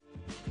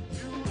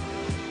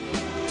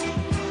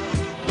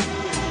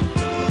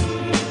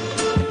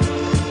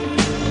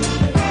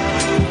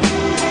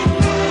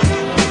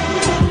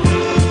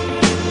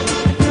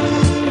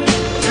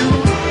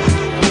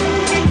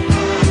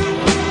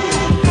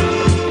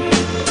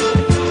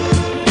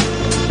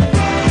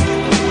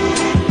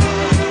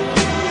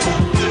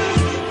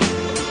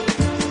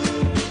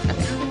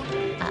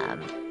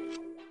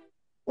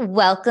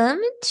Welcome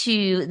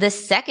to the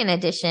second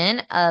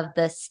edition of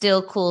the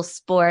Still Cool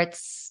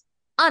Sports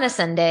on a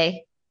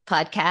Sunday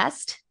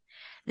podcast.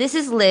 This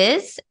is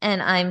Liz,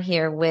 and I'm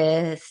here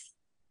with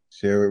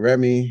Share with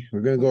Remy. We're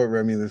gonna go with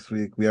Remy this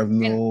week. We have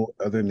no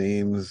other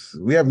names.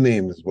 We have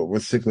names, but we'll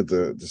stick with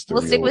the just the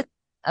we'll stick real.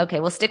 with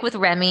we'll stick with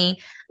Remy.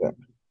 Yeah.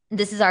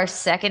 This is our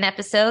second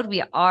episode.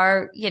 We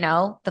are,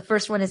 the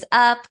first one is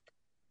up.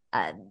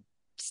 Uh,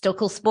 Still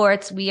Cool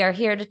Sports. We are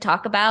here to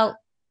talk about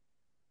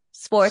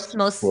sports, Sports.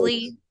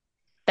 mostly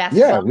Yeah,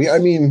 basketball. I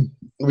mean,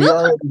 we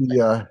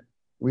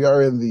Woo!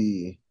 are in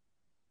the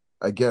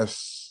I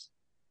guess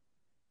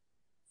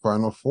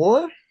Final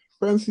Four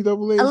for NCAA.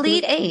 Is that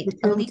Elite Eight. the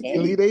term? Elite Eight.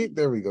 Elite Eight.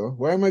 There we go.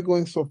 Why am I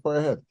going so far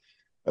ahead?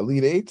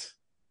 Elite Eight.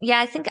 Yeah,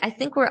 I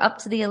think we're up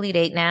to the Elite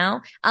Eight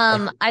now.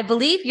 I, I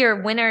believe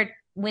your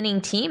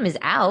winning team is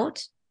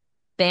out.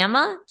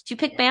 Bama? Did you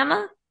pick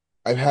Bama?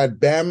 I've had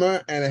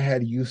Bama and I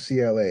had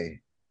UCLA.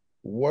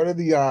 What are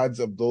the odds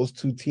of those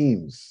two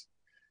teams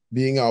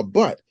being out?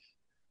 But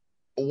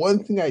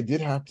one thing I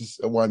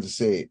wanted to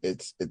say,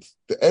 it's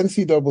the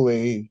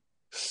NCAA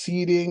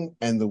seeding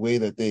and the way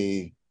that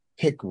they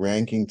pick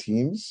ranking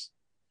teams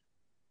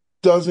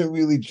doesn't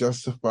really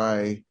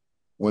justify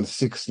when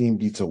 16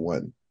 beats a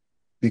one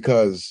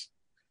because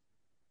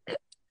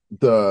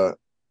the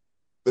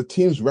the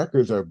teams'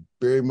 records are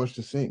very much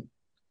the same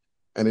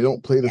and they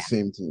don't play the Yeah.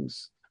 same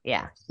teams.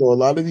 Yeah. So a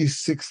lot of these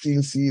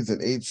 16 seeds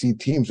and 8 seed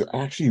teams are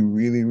actually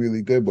really,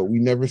 really good, but we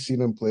never see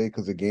them play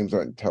because the games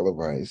aren't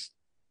televised.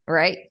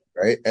 Right.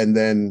 Right? And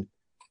then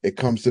it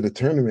comes to the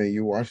tournament,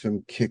 you watch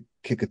them kick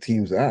a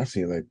team's ass,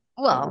 and you're like,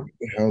 what Well,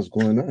 the hell's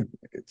going on?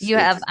 you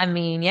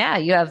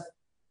have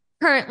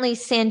currently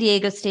San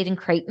Diego State and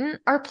Creighton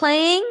are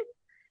playing,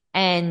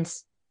 and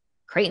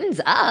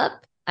Creighton's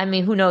up. I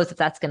mean, who knows if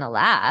that's going to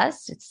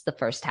last? It's the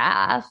first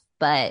half,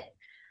 but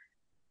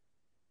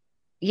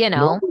you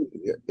know, Normally,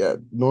 yeah,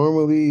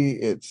 normally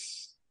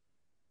it's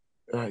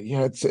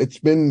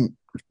been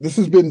this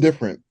has been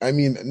different. I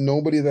mean,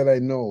 nobody that I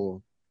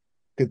know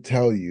could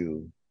tell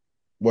you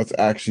what's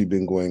actually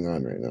been going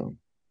on right now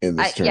in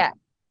this I yeah,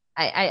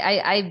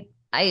 tournament.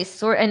 I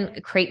sort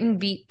and Creighton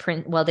beat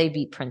they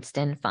beat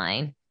Princeton,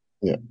 fine.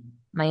 Yeah.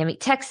 Miami,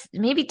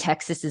 maybe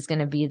Texas is going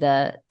to be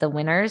the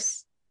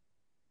winners.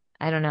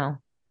 I don't know.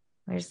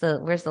 Where's the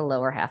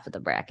lower half of the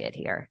bracket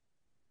here?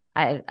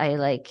 I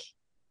like.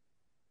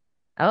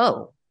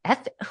 Oh,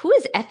 who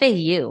is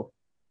FAU?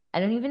 I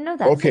don't even know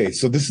that team. Okay,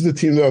 so this is the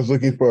team that I was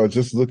looking for. I was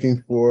just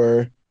looking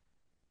for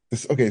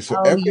this. Okay, so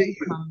Oh, FAU.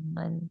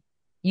 UConn.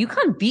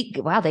 UConn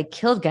beat. Wow, they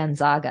killed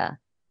Gonzaga.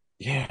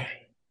 Yeah.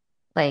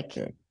 Like,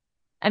 Yeah.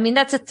 I mean,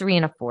 that's a 3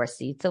 and a 4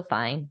 seed, so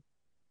fine.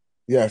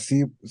 Yeah,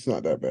 see, it's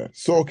not that bad.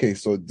 So okay,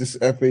 so this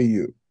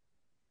FAU,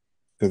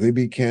 because they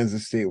beat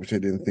Kansas State, which I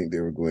didn't think they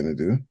were going to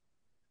do.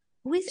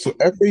 Who is So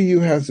FAU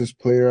has this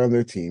player on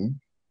their team,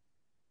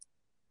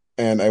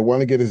 and I want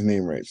to get his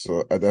name right.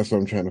 So that's why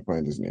I'm trying to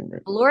find his name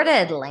right.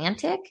 Florida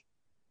Atlantic?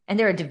 And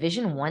they're a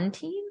Division 1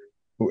 team?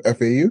 Who,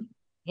 FAU?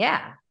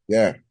 Yeah.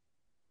 Yeah,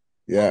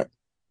 yeah.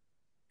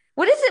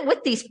 What is it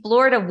with these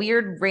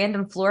weird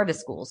random Florida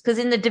schools? Because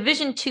in the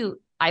Division 2,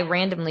 I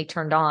randomly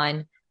turned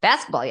on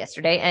basketball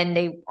yesterday and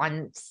they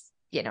on,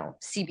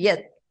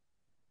 CBS,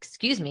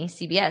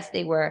 CBS,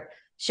 they were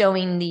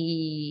showing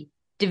the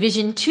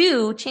Division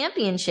 2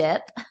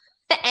 championship.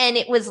 And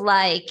it was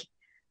like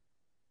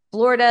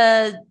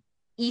Florida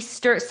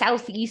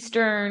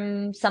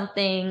Southeastern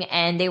something.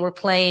 And they were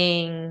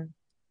playing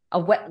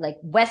like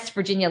West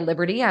Virginia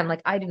Liberty. I'm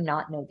like, I do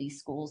not know these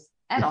schools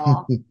at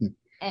all.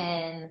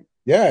 And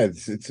Yeah,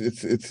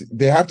 it's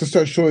they have to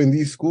start showing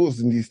these schools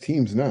and these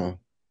teams now.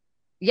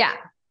 yeah.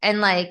 And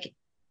like,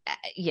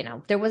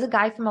 there was a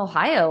guy from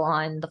Ohio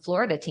on the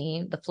Florida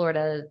team, the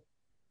Florida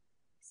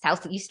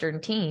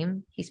Southeastern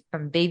team. He's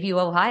from Bayview,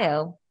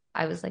 Ohio.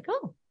 I was like,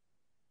 oh,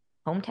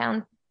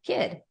 hometown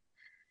kid.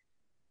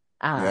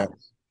 Yeah. Uh,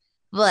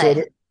 So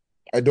but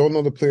I don't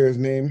know the player's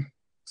name,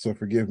 so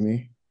forgive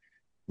me.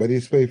 But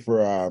he's played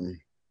for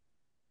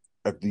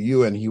at the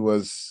U, and he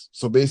was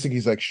so basically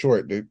he's like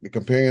short. They're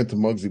comparing him to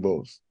Muggsy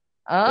Bogues.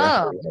 That's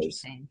oh, what he was.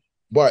 interesting.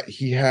 But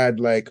he had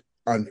like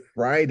on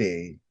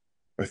Friday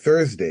or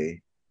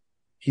Thursday,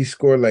 he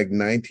scored like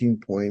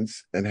 19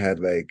 points and had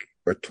like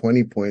or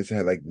 20 points and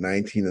had like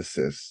 19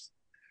 assists.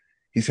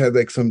 He's had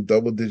like some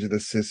double digit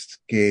assist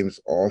games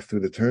all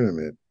through the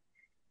tournament.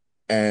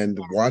 And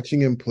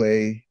watching him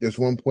play, there's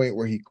one point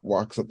where he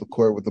walks up the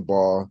court with the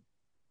ball.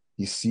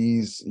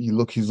 He's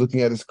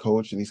looking at his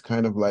coach and he's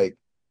kind of like,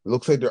 it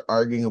looks like they're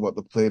arguing about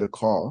the play to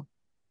call.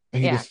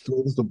 And he Yeah. just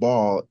throws the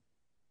ball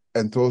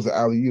and throws the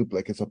alley oop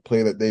like it's a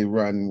play that they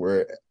run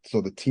where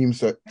so the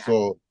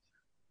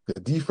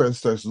defense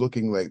starts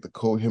looking like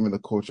him and the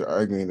coach are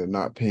arguing, they're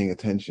not paying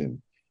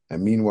attention.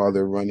 And meanwhile,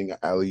 they're running an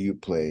alley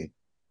oop play.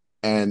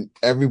 And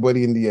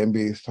everybody in the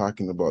NBA is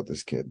talking about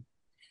this kid.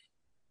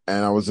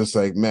 And I was just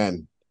like,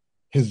 man,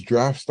 his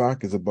draft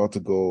stock is about to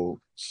go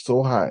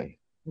so high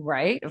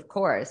Right. Of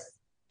course.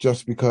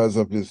 just because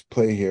of his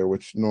play here,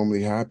 which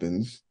normally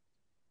happens.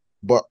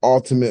 But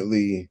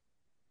ultimately,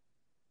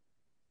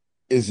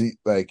 is he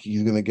like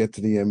he's gonna get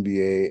to the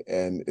NBA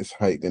and is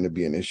height gonna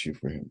be an issue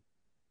for him,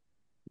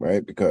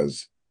 right?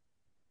 Because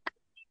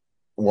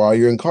while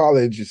you're in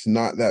college, it's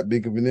not that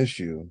big of an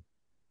issue.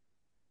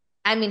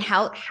 I mean,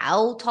 how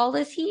tall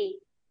is he?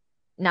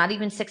 Not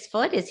even 6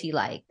 foot, is he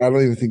like? I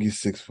don't even think he's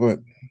 6 foot.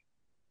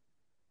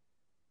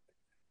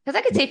 Because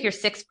I could But say if you're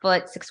 6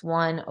 foot,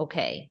 6'1",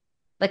 okay.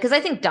 Like, because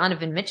I think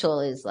Donovan Mitchell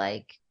is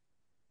like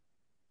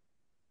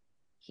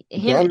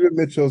him. Donovan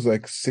Mitchell's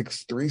like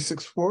 6'3",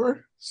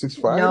 6'4",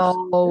 6'5".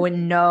 No,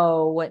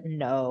 no,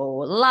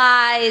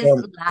 lies,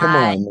 Come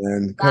lies, on,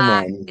 man. Come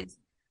on. lies.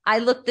 I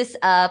looked this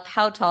up.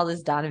 How tall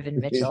is Donovan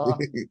Mitchell?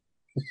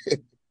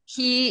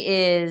 He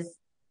is.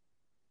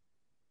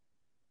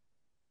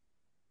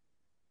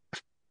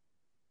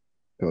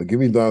 Come on, give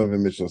me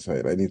Donovan Mitchell's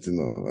height. I need to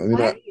know. I mean,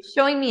 Why are you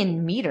showing me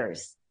in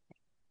meters?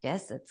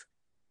 Yes, it's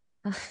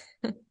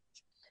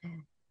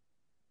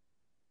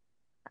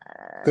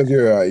because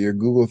your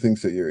Google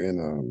thinks that you're in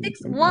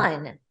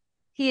 6'1".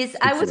 He is.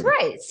 I was 6'1".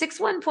 right.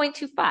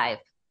 6'1.25".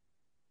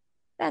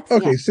 That's yeah.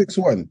 Okay,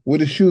 6'1".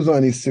 With his shoes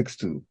on, he's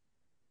 6'2".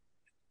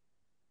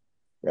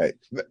 Right.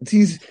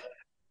 He's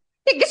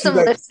Get see some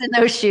like lifts in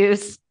those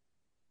shoes.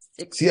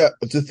 see yeah,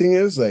 the thing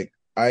is like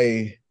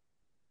I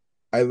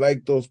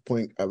like those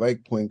point I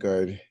like point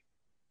guard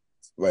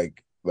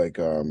like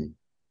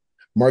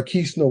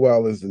Marquise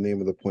Noel is the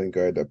name of the point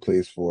guard that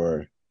plays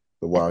for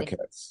the I think.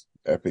 Wildcats,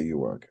 FAU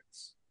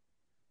Wildcats.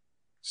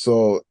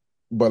 So,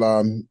 but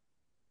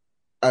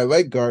I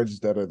like guards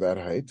that are that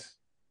height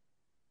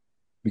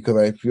because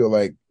I feel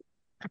like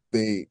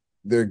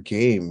their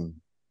game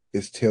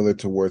is tailored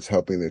towards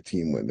helping their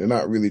team win. They're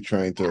not really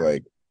trying to Yeah.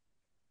 like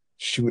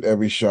shoot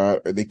every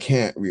shot, or they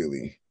can't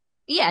really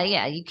Yeah,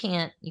 yeah. You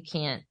can't.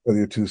 because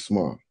they're too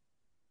small.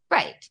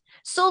 Right.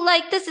 So,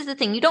 like, this is the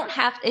thing. You don't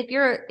have if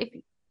you're if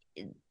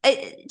uh,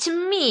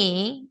 to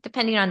me,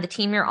 depending on the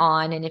team you're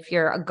on, and if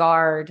you're a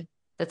guard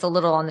that's a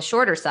little on the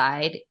shorter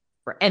side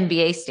for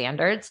NBA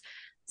standards,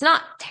 it's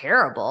not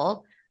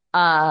terrible.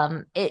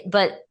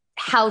 But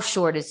how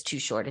short is too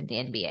short in the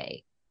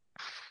NBA?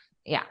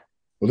 Yeah.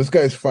 Well, this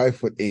guy's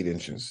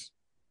 5'8".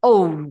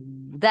 Oh,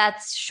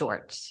 that's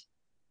short.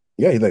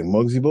 Yeah, he's like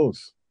Muggsy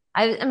Bogues.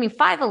 I mean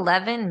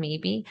 5'11"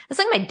 maybe. It's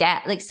like my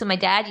dad. Like so, my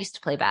dad used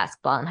to play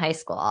basketball in high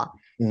school,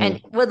 and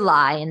Mhm. would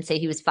lie and say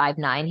he was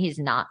 5'9". He's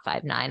not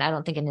 5'9". I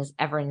don't think in his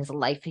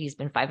life he's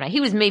been 5'9". He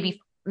was maybe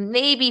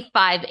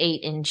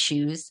 5'8" in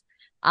shoes,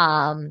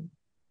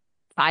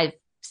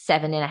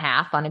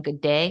 5'7.5" on a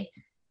good day.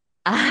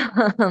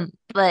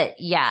 But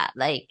yeah,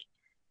 like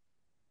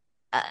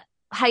uh,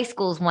 high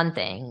school is one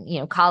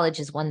thing, college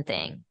is one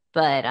thing,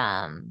 but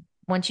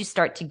once you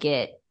start to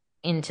get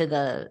into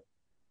the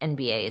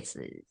NBA, it's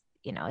a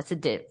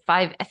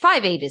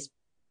 5'8" is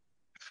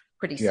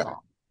pretty Yeah,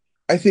 small.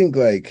 I think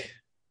like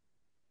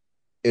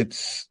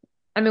it's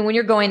I mean, when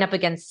you're going up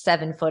against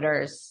 7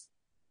 footers,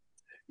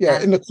 yeah,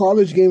 that's in the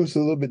college game, it's a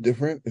little bit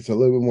different. It's a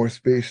little bit more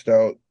spaced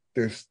out.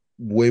 There's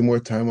way more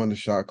time on the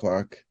shot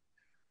clock.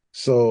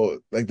 So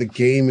like the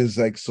game is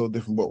like so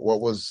different. But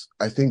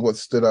I think what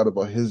stood out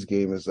about his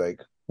game is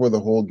like for the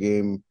whole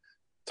game,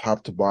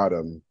 top to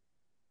bottom,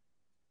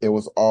 it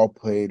was all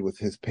played with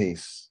his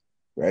pace,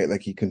 right?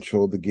 Like he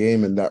controlled the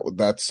game, and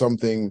that's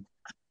something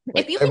if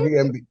like you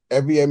can.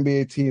 Every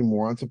NBA team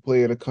wants a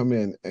player to come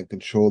in and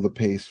control the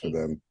pace for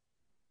them,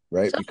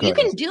 right? So if you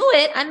can Because do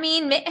it, I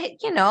mean,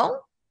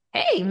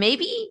 hey,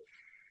 maybe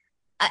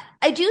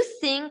I do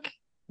think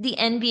the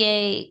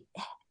NBA,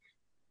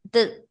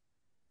 the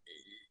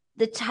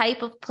the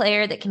type of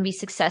player that can be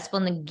successful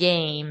in the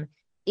game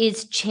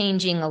is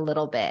changing a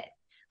little bit.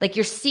 Like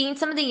you're seeing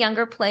some of the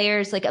younger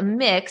players, like a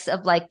mix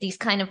of like these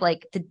kind of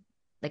like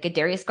a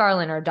Darius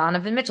Garland or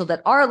Donovan Mitchell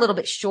that are a little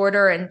bit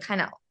shorter and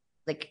kind of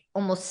like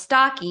almost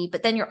stocky,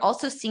 but then you're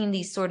also seeing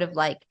these sort of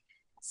like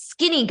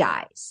skinny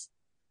guys,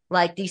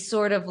 like these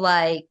sort of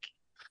like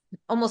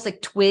almost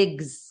like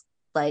twigs,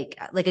 like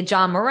a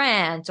John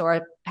Morant or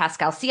a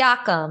Pascal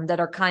Siakam that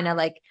are kind of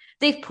like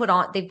they've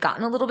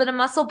gotten a little bit of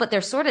muscle, but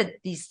they're sort of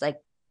these like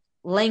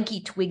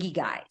lanky, twiggy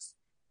guys.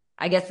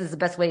 I guess is the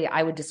best way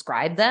I would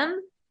describe them.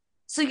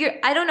 So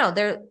I don't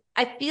know,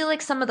 I feel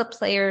like some of the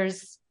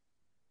players'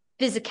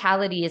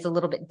 physicality is a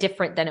little bit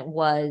different than it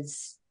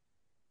was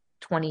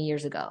 20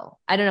 years ago.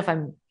 I don't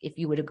know if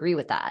you would agree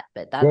with that,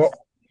 but that's well,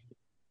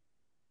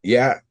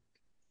 yeah,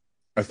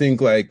 I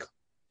think like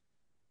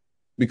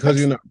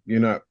because like, you're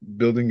not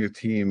building your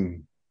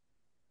team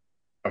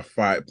a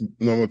five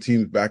normal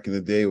teams back in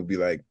the day would be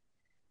like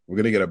we're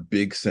gonna get a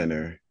big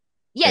center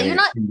yeah, and you're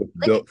your not team was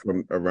like built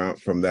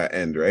from that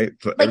end, right?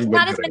 So like everybody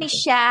not as got many a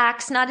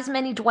Shaqs, not as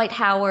many Dwight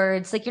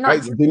Howards. Like you're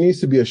right. not There needs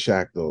to be a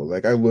Shaq though.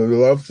 Like I would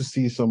love to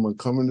see someone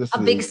come in this a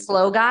big league.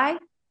 slow guy.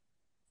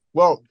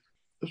 Well,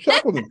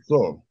 Shaq wasn't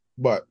slow,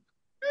 but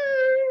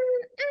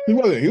he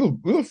wasn't. He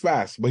was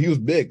fast, but he was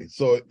big.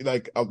 So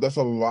like that's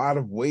a lot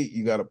of weight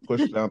you got to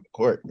push down the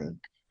court, man.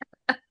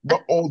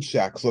 But old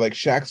Shaq. So like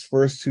Shaq's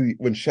first two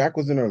when Shaq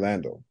was in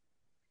Orlando,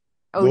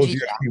 OG those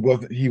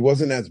years he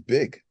wasn't as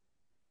big.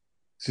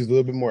 So he's a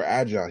little bit more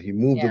agile. He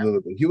moved a Yeah. little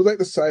bit. He was like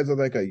the size of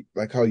like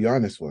how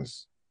Giannis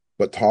was,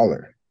 but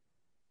taller,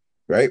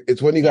 right?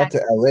 It's when he Yeah. got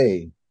to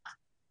LA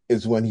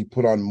is when he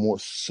put on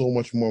so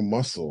much more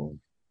muscle And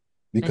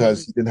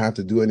because he didn't have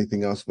to do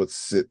anything else but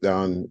sit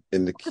down because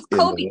in the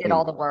Kobe did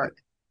all lane. the work.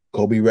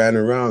 Kobe ran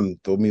around,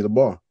 throw me the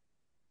ball.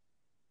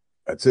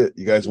 That's it.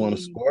 You guys want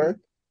to Mm. score?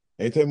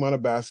 Anytime I'm on a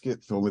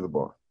basket, throw me the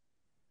ball.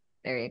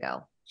 There you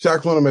go.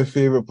 Shaq's one of my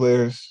favorite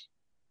players,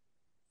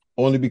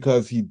 only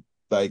because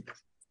like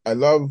I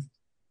love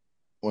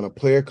when a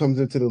player comes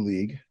into the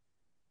league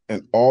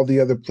and all the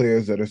other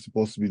players that are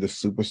supposed to be the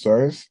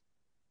superstars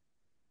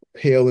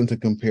pale into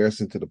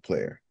comparison to the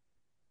player.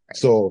 Right.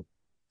 So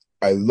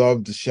I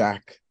loved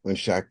Shaq when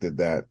Shaq did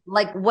that.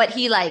 Like what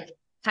he like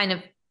kind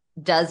of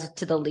does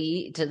to the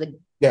lead to the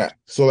Yeah.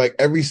 So like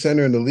every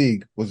center in the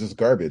league was just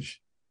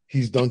garbage.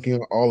 He's dunking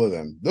on all of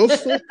them. They'll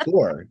still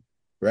score,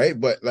 right?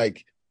 But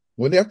like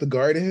when they have to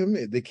guard him,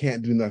 they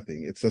can't do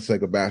nothing. It's just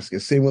like a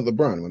basket. Same with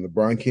LeBron. When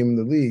LeBron came in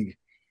the league,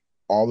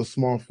 all the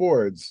small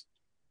forwards,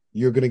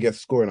 you're gonna get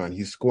scored on.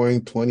 He's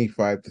scoring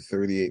 25 to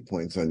 38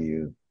 points on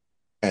you.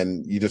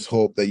 And you just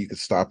hope that you could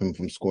stop him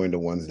from scoring the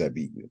ones that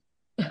beat you.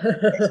 That's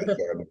like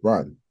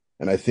LeBron.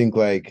 And I think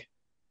like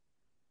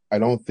I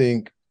don't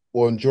think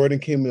when Jordan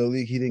came in the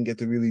league, he didn't get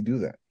to really do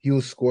that. He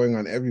was scoring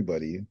on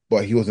everybody,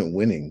 but he wasn't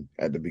winning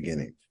at the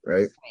beginning,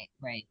 right? right,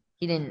 right.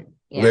 He didn't,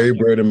 yeah. Larry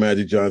Bird and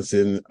Magic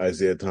Johnson,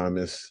 Isaiah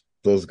Thomas,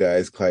 those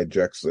guys, Clyde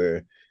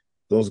Drexler,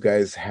 those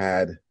guys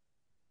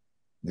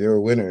they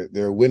were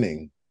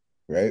winning,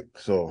 right?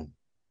 So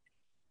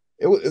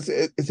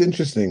it's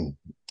interesting.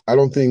 I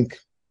don't think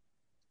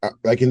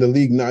like in the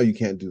league now you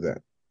can't do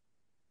that,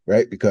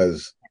 right?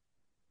 Because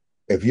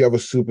if you have a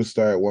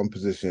superstar at one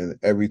position,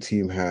 every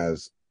team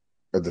has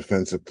a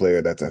defensive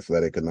player that's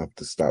athletic enough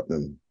to stop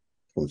them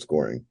from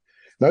scoring.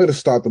 Not going to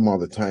stop them all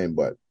the time,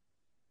 but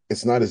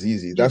it's not as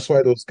easy. That's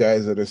why those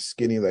guys that are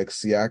skinny like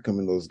Siakam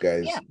and those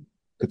Yeah. guys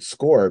could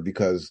score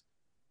because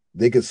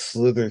they could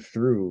slither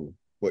through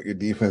what your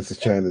defense is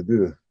trying to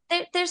do.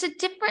 There's a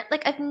different,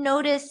 like I've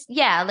noticed,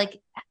 yeah, like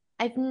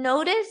I've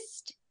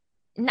noticed,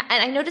 and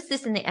I noticed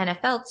this in the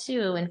NFL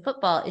too, in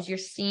football, is you're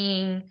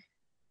seeing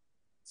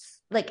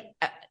like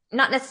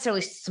not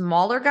necessarily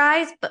smaller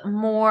guys, but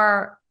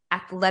more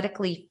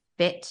athletically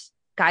fit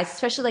guys,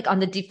 especially like on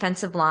the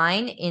defensive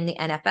line in the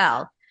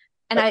NFL.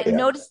 And I Yeah,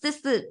 noticed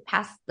this the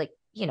past, like,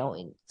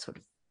 in sort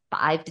of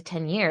 5 to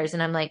 10 years.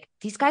 And I'm like,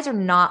 these guys are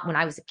not, when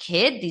I was a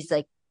kid, these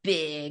like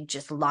big,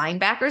 just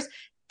linebackers.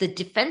 The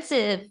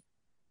defensive,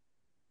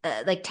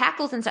 like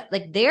tackles and stuff,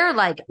 like they're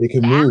like they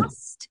can move.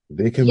 fast.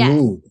 They can Yes.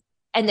 move.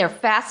 And they're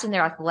fast and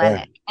they're Yeah,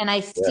 athletic. And I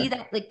yeah. see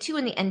that like too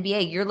in the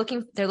NBA.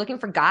 They're looking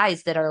for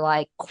guys that are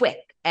like quick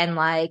and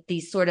like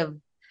these sort of,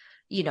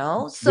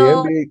 The so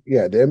NBA,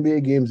 yeah, the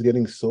NBA game's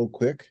getting so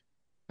quick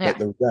that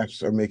yeah. the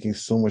refs are making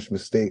so much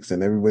mistakes,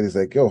 and everybody's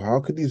like, "Yo, how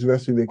could these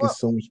refs be making Well,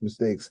 so much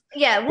mistakes?"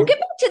 yeah, we'll get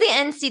back to the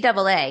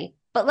NCAA,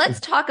 but let's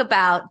talk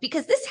about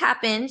because this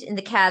happened in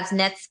the Cavs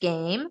Nets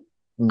game.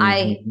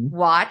 I Mm-hmm.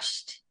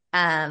 watched,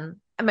 and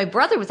my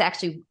brother was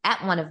actually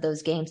at one of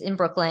those games in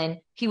Brooklyn.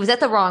 He was at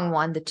the wrong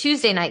one, the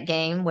Tuesday night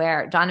game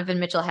where Donovan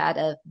Mitchell had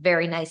a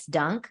very nice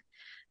dunk,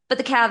 but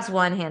the Cavs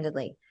won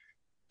handedly.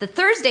 The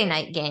Thursday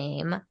night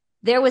game,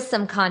 there was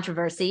some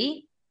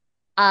controversy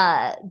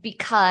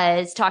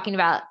because talking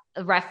about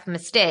a ref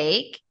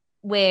mistake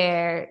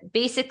where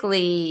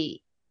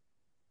basically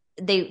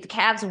the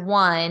Cavs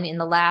won in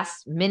the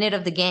last minute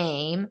of the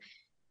game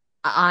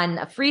on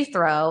a free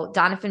throw.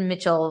 Donovan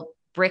Mitchell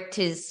bricked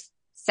his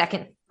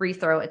second free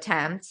throw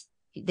attempt.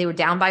 They were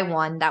down by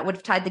one. That would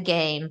have tied the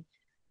game.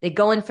 They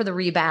go in for the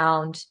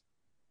rebound.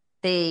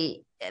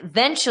 They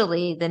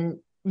eventually, the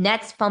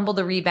Nets fumble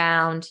the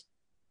rebound.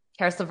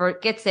 Karis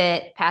LeVert gets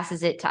it,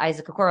 passes it to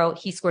Isaac Okoro.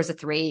 He scores a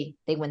three.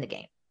 They win the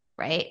game,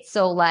 right?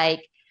 So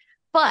like,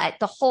 but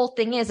the whole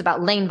thing is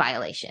about lane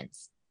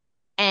violations.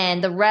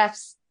 And the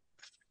refs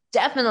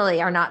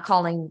definitely are not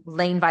calling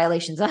lane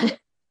violations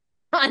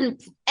on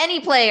any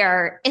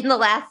player in the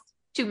last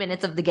 2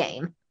 minutes of the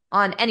game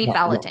on any No,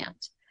 foul no,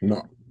 attempt.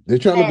 no. They're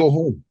trying to go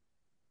home.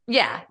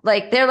 Yeah,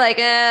 like they're like,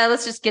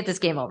 let's just get this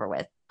game over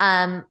with.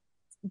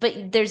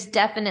 But there's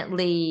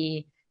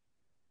definitely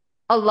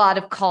a lot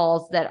of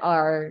calls that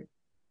are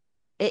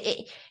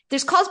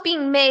there's calls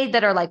being made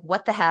that are like,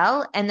 what the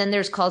hell? And then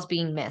there's calls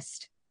being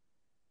missed.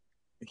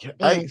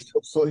 And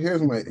So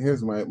here's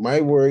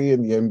my worry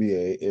in the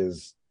NBA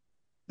is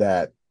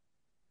that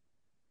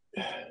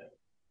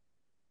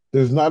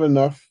there's not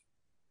enough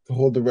to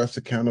hold the refs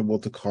accountable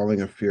to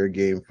calling a fair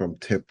game from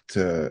tip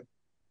to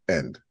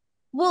end.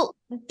 well,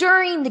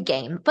 during the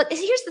game, but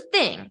here's the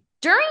thing.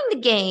 During the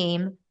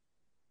game,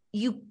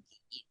 you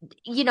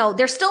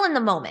they're still in the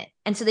moment.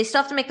 And so they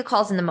still have to make the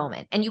calls in the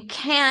moment. And you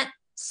can't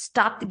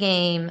stop the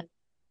game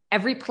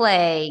every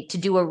play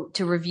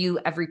to review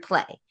every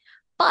play.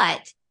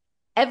 But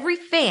every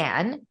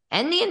fan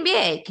and the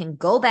NBA can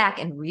go back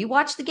and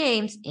rewatch the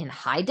games in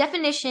high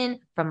definition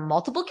from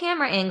multiple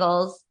camera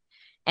angles,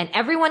 and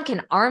everyone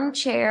can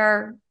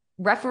armchair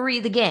referee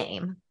the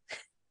game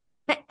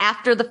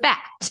after the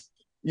fact.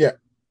 Yeah.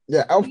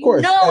 Yeah, of You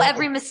course. know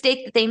every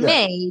mistake that they Yeah.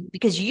 made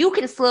because you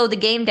can slow the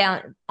game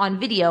down on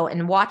video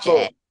and watch So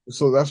it.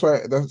 so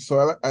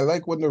I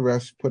like when the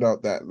refs put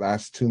out that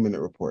last 2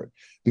 minute report,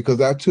 because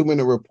that 2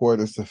 minute report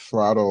is to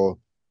throttle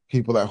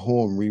people at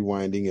home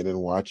rewinding it and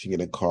watching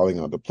it and calling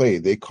out the play.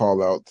 They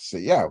call out to say,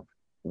 yeah,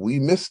 we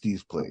missed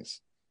these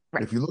plays.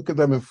 Right. If you look at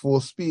them in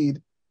full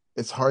speed,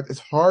 it's hard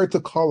to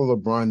call a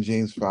LeBron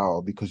James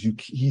foul because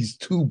he's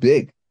too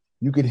big.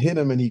 You could hit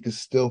him and he could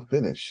still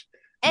finish.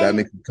 That And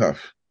makes it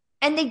tough.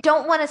 they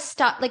don't want to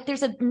stop. Like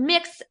there's a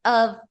mix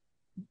of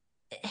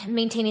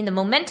maintaining the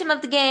momentum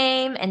of the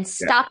game and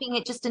Yeah. stopping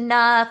it just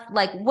enough.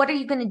 Like, what are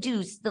you going to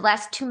do? The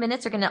last 2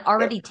 minutes are going to Yeah.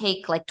 already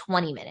take like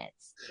 20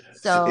 minutes.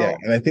 So, yeah, So,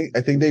 and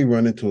I think they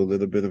run into a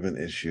little bit of an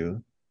issue,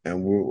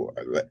 and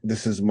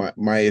this is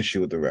my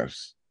issue with the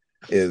refs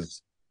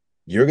is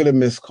you're gonna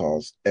miss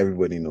calls.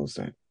 Everybody knows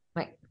that,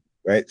 right,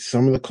 right?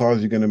 Some of the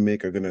calls you're gonna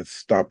make are gonna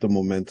stop the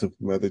momentum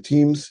from other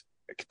teams.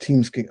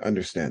 Teams can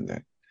understand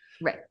that.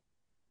 right.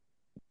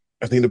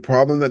 I think the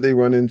problem that they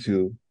run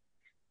into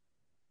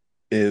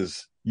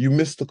is you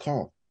miss the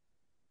call.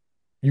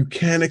 You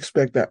can't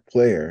expect that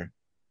player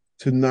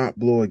to not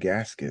blow a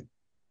gasket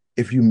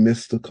if you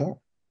miss the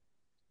call,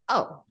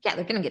 Oh, yeah,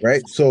 they're going to get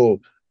right? upset.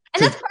 So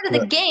And to, that's part of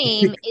the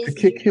game to is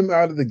kick him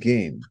out of the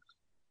game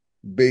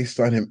based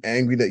on him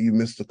angry that you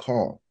missed the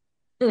call,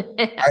 I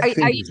are think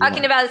you is talking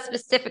wrong. about a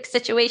specific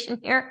situation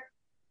here?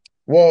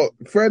 Well,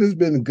 Fred has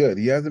been good.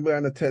 He hasn't been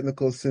on the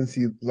technical since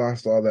he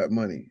lost all that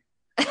money.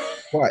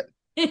 But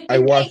I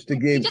watched the He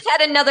game. just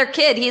had another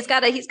kid. He's got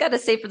to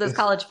save for those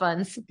college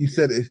funds. He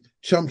said it's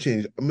chump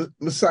change.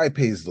 Masai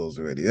pays those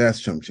already.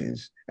 That's chump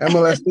change.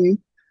 MLS team,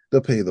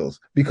 they'll pay those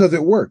because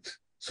it worked.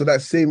 So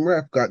that same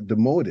ref got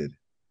demoted.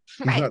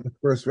 He's Right. not the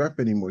first ref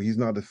anymore. He's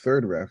not the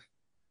third ref.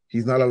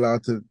 He's not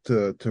allowed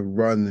to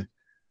run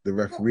the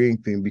refereeing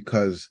thing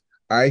because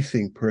I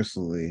think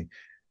personally,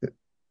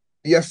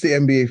 yes, the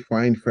NBA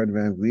fined Fred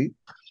VanVleet,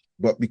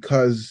 but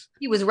because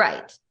He was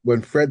right.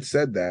 when Fred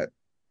said that,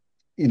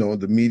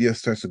 the media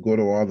starts to go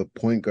to all the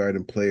point guard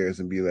and players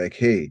and be like,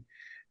 hey,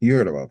 you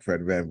heard about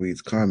Fred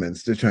VanVleet's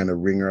comments. They're trying to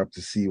ring her up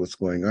to see what's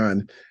going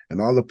on.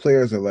 And all the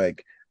players are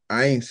like,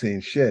 I ain't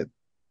saying shit,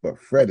 but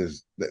Fred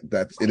is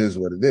it is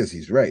what it is.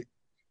 He's right.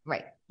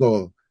 Right.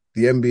 So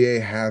the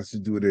NBA has to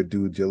do their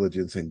due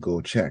diligence and go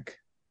check.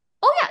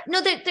 Oh yeah, no,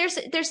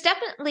 there's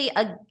definitely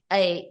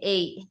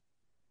a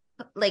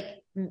like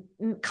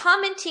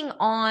commenting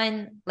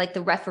on like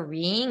the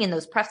refereeing and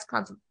those press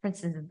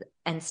conferences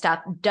and stuff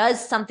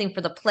does something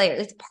for the player.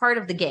 It's part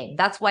of the game.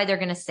 That's why they're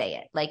going to say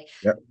it. Like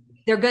Yep.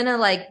 they're going to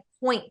like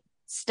point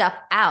stuff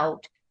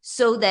out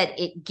so that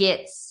it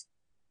gets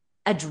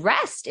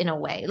addressed in a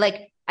way.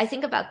 Like I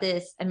think about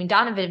this. I mean,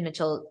 Donovan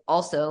Mitchell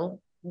also,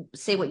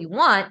 say what you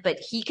want, but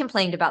he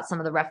complained about some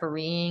of the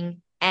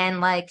refereeing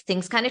and like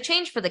things kind of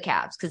changed for the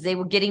Cavs because they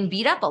were getting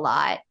beat up a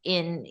lot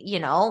and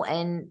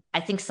I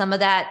think some of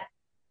that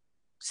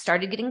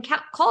started getting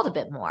called a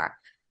bit more.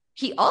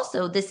 He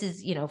also, this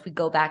is, if we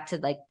go back to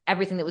like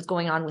everything that was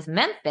going on with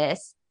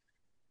Memphis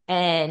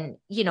and,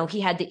 he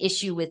had the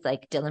issue with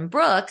like Dylan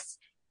Brooks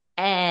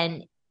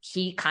and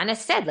he kind of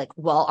said like,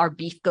 well, our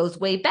beef goes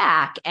way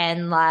back.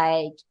 And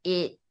like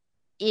it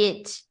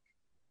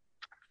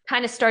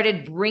kind of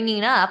started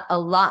bringing up a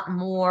lot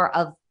more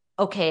of,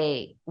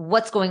 okay,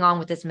 what's going on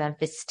with this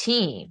Memphis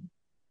team?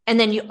 And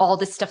then all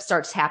this stuff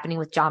starts happening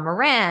with John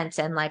Morant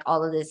and like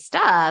all of this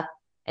stuff.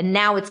 And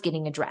now it's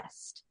getting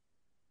addressed.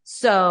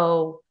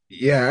 So,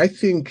 yeah, I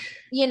think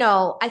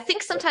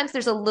sometimes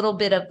there's a little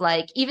bit of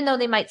like, even though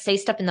they might say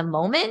stuff in the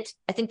moment,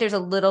 I think there's a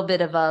little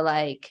bit of a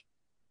like,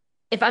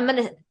 if I'm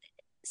going to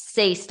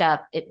say stuff,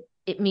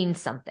 it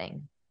means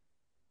something.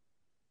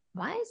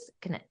 Why is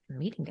the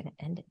meeting going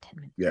to end in 10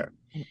 minutes? Yeah.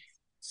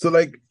 So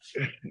like,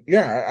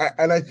 yeah,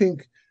 and I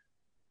think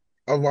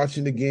I was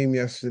watching the game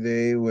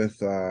yesterday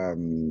with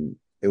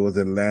it was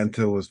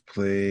Atlanta was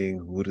playing.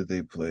 Who did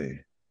they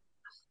play?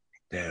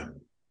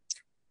 Damn.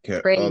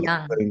 Trae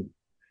Young.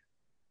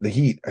 The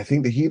Heat. I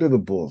think the Heat or the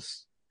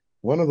Bulls.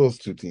 One of those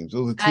two teams. It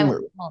was a team.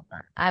 Hold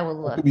on. I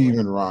will look. I could be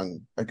even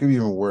wrong. I could be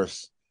even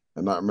worse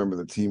and not remember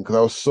the team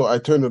because I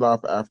turned it off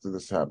after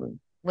this happened.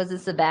 Was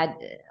this a bad?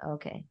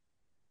 Okay.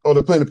 Oh,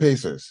 they're playing the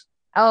Pacers.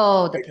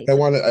 Oh, the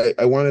Pacers.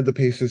 I wanted the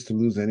Pacers to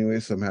lose anyway,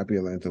 so I'm happy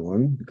Atlanta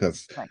won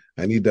because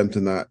I need them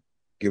to not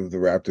give the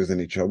Raptors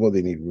any trouble.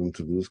 They need room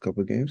to lose a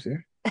couple of games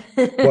here.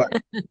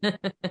 But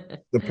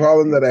the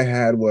problem that I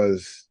had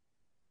was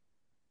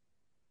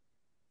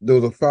there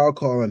was a foul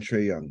call on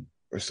Trae Young,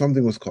 or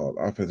something was called,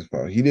 offensive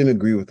foul. He didn't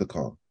agree with the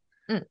call.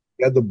 Mm.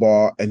 He had the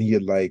ball, and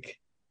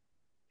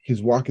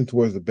he's walking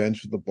towards the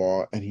bench with the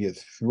ball, and he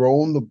has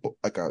thrown the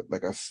like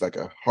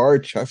a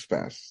hard chest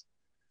pass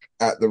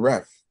at the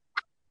ref.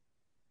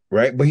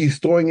 Right, but he's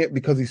throwing it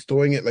because he's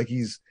throwing it like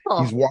he's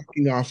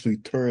walking off, so he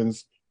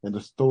turns and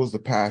just throws the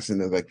pass,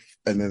 and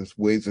then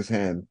waves his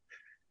hand,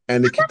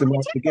 and they kicked him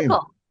off the game.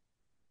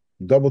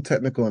 Double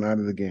technical and out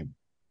of the game.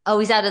 Oh,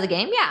 he's out of the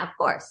game. Yeah, of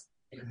course.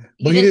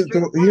 But he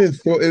didn't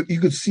throw it.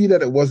 You could see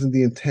that it wasn't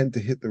the intent to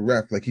hit the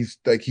ref. Like he's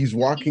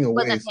walking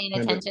away. Wasn't paying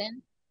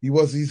attention.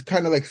 he's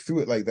kind of like threw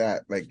it like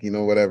that, like,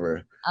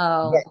 whatever. But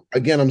Oh,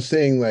 again, I'm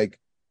saying like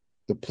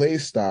the play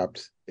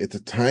stopped, it's a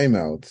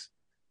timeout.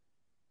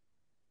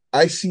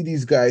 I see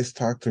these guys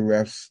talk to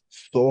refs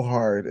so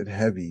hard and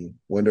heavy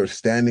when they're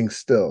standing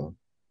still.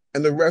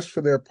 And the refs,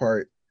 for their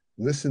part,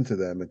 listen to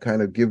them and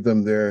kind of give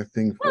them their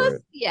thing well, for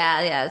it.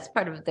 yeah, yeah, it's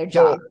part of their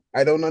So job.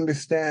 I don't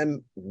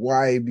understand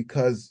why,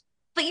 because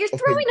But you're okay,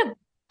 throwing a.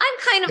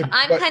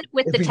 I'm but kind of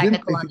with if the he didn't,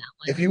 technical on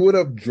that if one. he would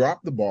have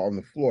dropped the ball on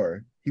the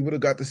floor, he would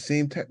have got the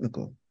same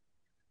technical,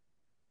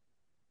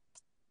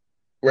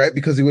 right?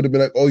 Because he would have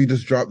been like, "Oh, you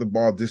just dropped the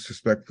ball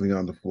disrespectfully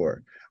on the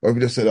floor," or if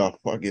he just said, "Oh,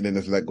 fuck it," and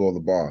just let go of the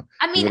ball,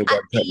 I he mean, would have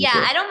got yeah,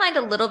 technical. I don't mind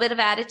a little bit of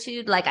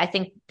attitude. Like I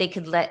think they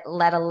could let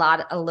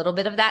a little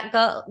bit of that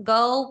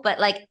go, but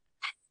like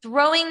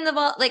throwing the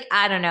ball, like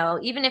I don't know,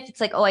 even if it's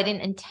like, oh, I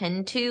didn't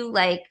intend to,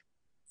 like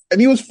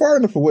And he was far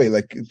enough away.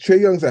 Like Trey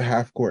Young's at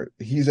half court.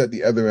 He's at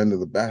the other end of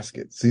the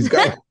basket. So he's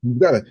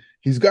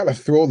gotta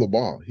throw the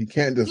ball. He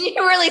can't just he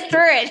really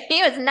threw it.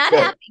 He was not yeah.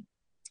 happy.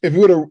 If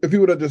he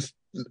would have just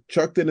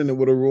chucked it and it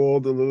would have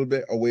rolled a little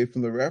bit away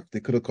from the ref, they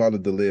could have called a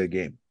delay of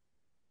game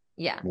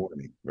Yeah.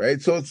 warning.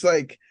 Right. So it's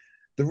like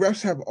the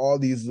refs have all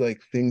these like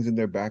things in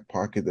their back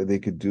pocket that they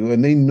could do,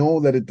 and they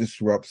know that it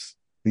disrupts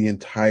the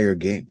entire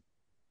game.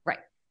 Right.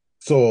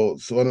 So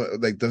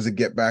like, does it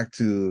get back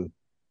to,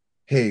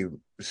 hey,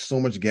 so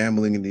much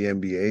gambling in the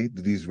NBA?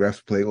 Do these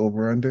refs play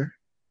over under?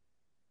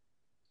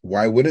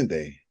 Why wouldn't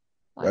they?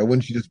 Why Why would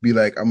wouldn't you just be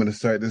like, I'm gonna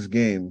start this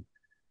game,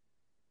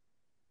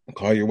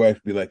 call your wife,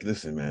 be like,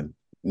 listen, man,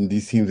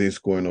 these teams ain't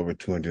scoring over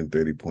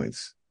 230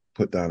 points.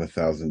 Put down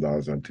 $1,000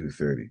 on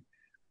 230.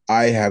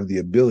 I have the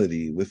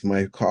ability with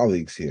my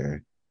colleagues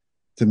here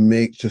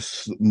to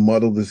just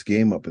muddle this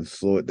game up and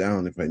slow it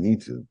down if I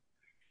need to,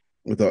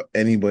 without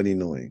anybody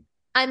knowing.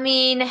 I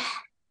mean,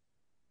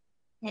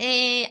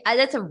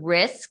 that's a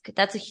risk.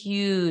 That's a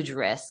huge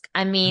risk.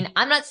 I mean,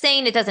 I'm not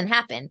saying it doesn't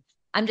happen.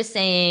 I'm just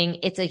saying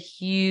it's a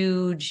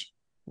huge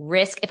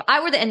risk. If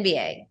I were the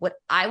NBA, what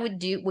I would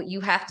do, what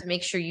you have to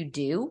make sure you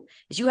do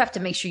is you have to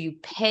make sure you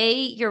pay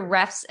your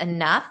refs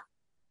enough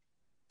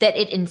that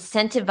it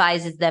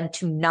incentivizes them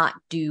to not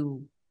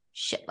do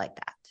shit like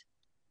that.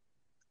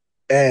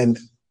 And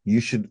you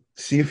should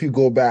see, if you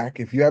go back,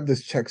 if you have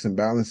this checks and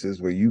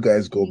balances where you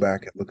guys go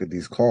back and look at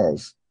these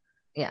calls,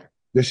 Yeah.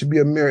 there should be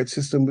a merit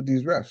system with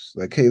these refs.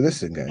 Like, hey,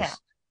 listen, Yeah. guys,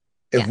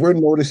 if Yeah. we're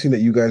noticing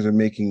that you guys are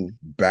making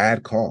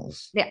bad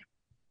calls, Yeah.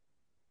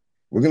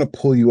 we're going to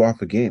pull you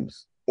off of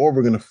games, or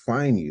we're going to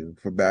fine you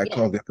for bad Yeah.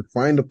 calls. We have to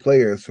fine the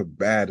players for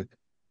bad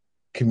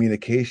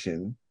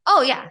communication.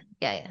 Oh, yeah.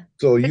 Yeah. Yeah.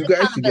 So There's you guys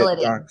should get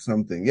accountability. docked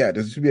something. Yeah,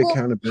 there should be Well,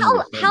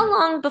 accountability how somewhere.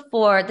 long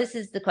before this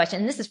is the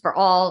question, and this is for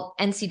all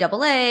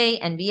NCAA,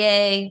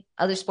 NBA,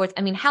 other sports.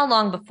 I mean, how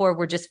long before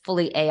we're just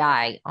fully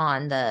AI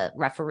on the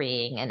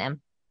refereeing and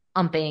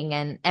umping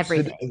and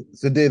everything?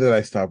 It's the day that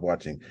I stopped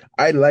watching.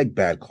 I like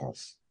bad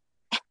calls.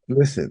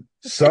 Listen,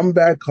 some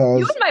bad You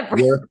calls and my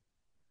brother. work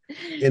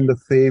in the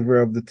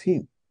favor of the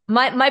team.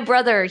 My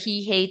brother,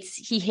 he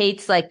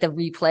hates like the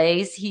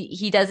replays.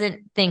 He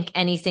doesn't think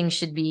anything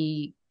should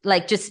be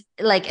like just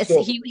like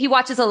So, he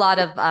watches a lot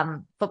of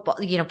football,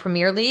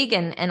 Premier League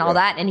and all yeah.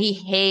 that, and he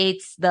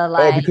hates the Oh,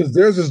 like because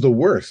theirs is the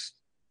worst.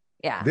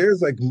 yeah.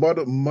 Theirs like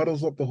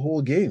muddles up the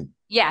whole game.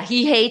 Yeah,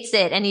 he hates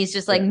it and he's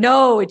just like, Yeah.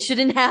 no, it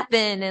shouldn't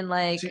happen. And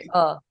like, See,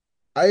 oh,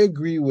 I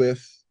agree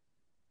with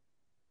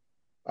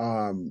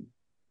um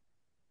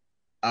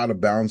out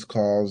of bounds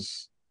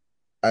calls.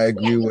 I yeah,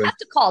 agree you with have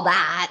to call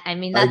that. I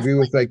mean, I that's agree like,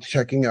 with like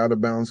checking out of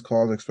bounds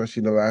calls,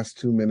 especially the last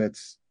 2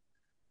 minutes.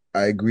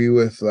 I agree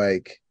with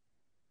like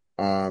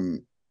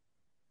um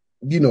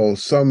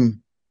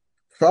some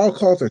foul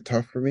calls are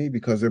tough for me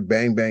because they're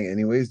bang bang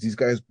anyways. These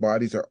guys'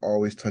 bodies are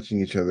always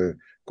touching each other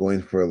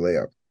going for a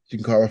layup. You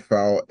can call a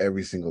foul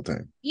every single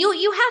time.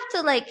 you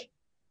have to like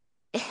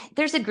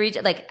there's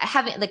egregious like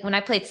having like when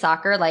I played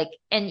soccer, like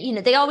and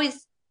they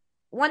always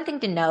one thing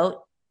to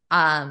note,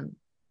 um,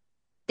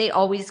 they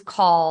always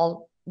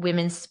call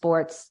women's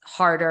sports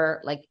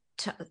harder, like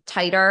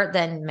tighter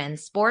than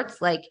men's sports.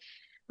 Like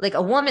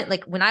a woman,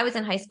 like when I was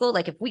in high school,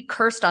 like if we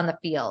cursed on the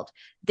field,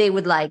 they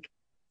would like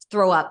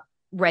throw up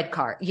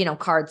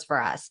cards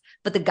for us.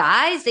 But the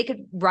guys, they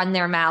could run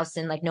their mouths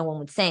and like no one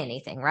would say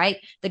anything, right?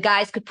 The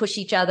guys could push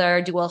each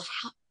other, do a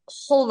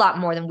whole lot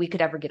more than we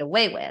could ever get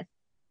away with.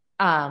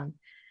 Um,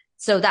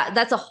 so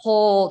that's a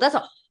whole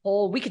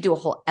we could do a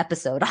whole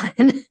episode on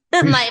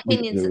my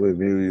opinions.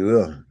 Maybe we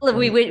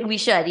will. We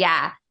should,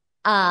 yeah.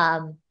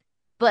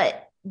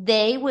 But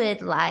they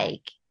would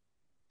like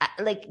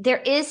there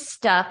is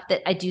stuff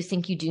that I do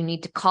think you do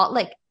need to call.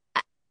 Like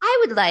I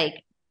would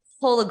like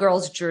pull a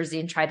girl's jersey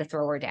and try to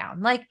throw her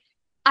down. Like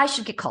I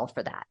should get called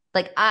for that.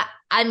 Like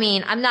I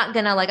mean, I'm not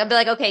gonna like I'll be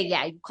like, okay,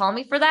 yeah, you call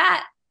me for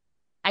that.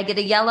 I get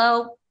a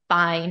yellow,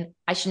 fine.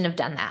 I shouldn't have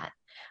done that.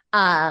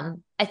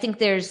 I think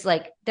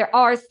there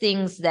are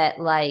things that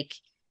like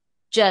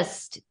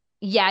just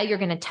yeah, you're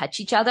going to touch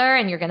each other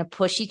and you're going to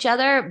push each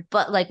other.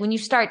 But like when you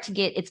start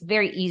to it's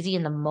very easy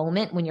in the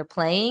moment when you're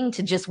playing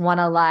to just want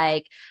to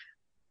like,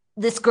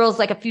 this girl's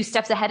like a few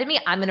steps ahead of me.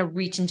 I'm going to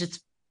reach and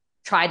just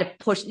try to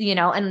push,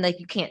 and like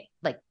you can't,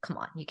 like, come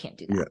on, you can't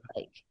do that. Yeah,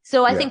 Like,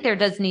 so I yeah, think there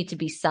does need to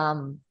be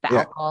some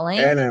yeah. foul calling.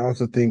 And I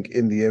also think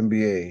in the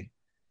NBA,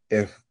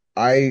 if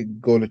I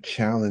go to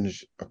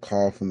challenge a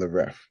call from the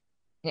ref,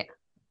 Yeah.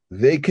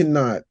 they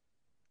cannot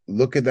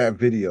look at that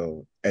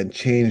video and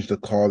change the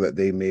call that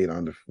they made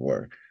on the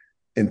floor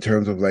in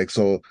terms of like,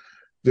 so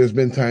there's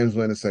been times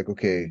when it's like,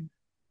 okay,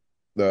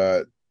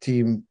 the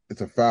team,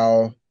 it's a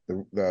foul.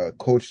 The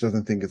coach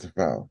doesn't think it's a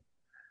foul.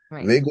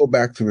 Right. They go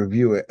back to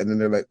review it, and then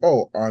they're like,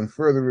 oh, on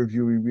further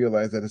review, we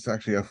realize that it's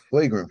actually a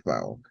flagrant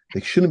foul.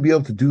 They shouldn't be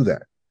able to do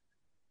that,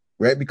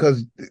 right?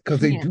 Because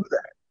they Yeah. do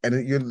that. And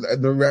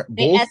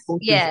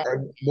Yeah.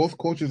 both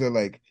coaches are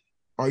like,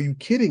 are you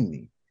kidding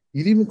me?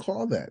 You didn't even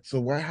call that.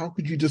 So how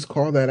could you just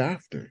call that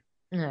after?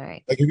 All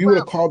right. Like if you would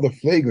have Well, called the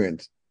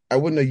flagrant, I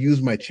wouldn't have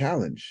used my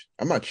challenge.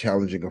 I'm not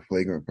challenging a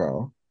flagrant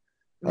foul.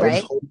 I would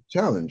just right. hold the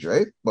challenge,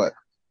 right? But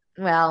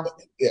Well,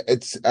 yeah,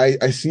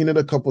 I seen it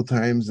a couple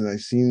times, and I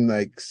seen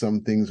like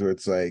some things where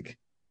it's like,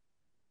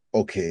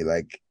 okay,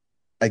 like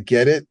I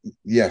get it.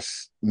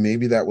 Yes,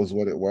 maybe that was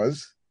what it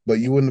was, but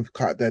you wouldn't have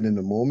caught that in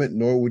the moment,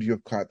 nor would you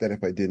have caught that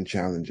if I didn't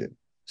challenge it.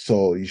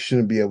 So you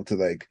shouldn't be able to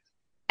like.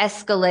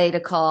 escalate a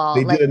call.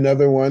 They Like, did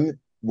another one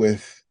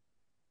with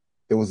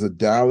it was a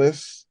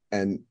Dallas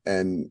and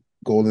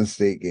Golden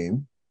State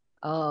game.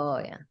 oh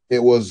yeah.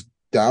 It was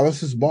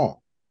Dallas's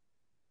ball.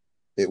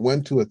 It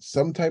went to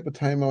some type of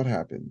timeout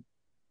happened.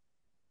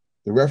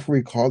 The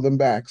referee called them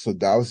back, so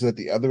Dallas is at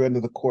the other end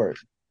of the court.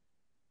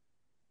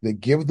 They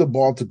give the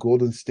ball to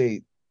Golden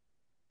State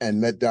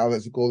and let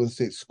Golden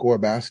State score a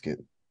basket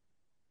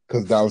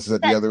because Dallas is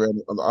at the That other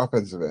end on the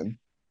offensive end,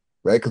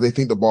 right? Because they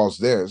think the ball's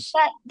theirs.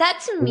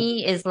 that to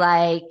me is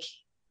like,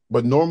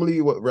 But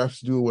normally, what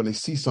refs do when they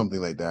see something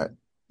like that,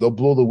 they'll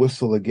blow the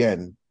whistle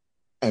again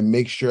and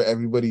make sure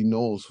everybody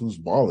knows whose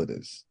ball it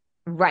is.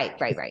 right,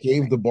 right, right,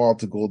 Gave right. the ball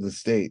to Golden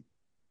State.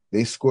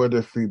 They scored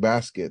their free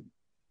basket.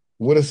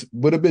 Would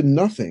have been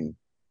nothing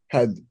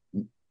had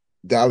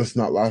Dallas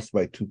not lost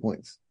by 2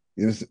 points.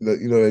 You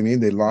know what I mean?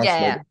 They lost Yeah,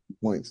 by yeah. 2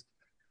 points.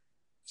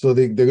 So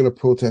they're gonna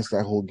protest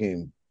that whole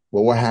game.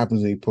 But what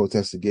happens when you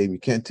protest the game? You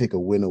can't take a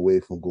win away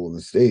from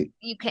Golden State.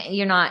 You can't,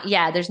 you're not,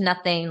 yeah, there's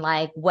nothing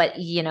like what,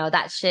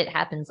 that shit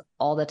happens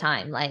all the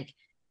time. Like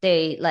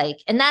they like,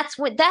 and that's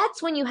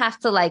when you have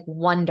to like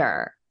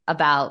wonder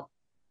about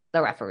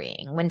the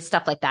refereeing. When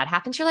stuff like that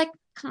happens, you're like,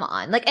 come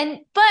on. Like,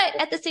 but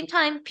at the same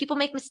time, people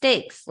make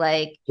mistakes.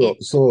 Like So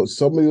so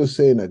somebody was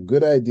saying a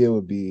good idea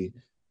would be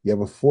you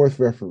have a fourth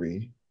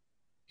referee.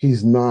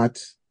 He's not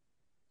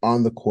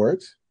on the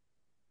court,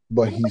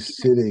 but he's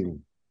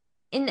sitting.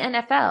 in the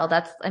NFL,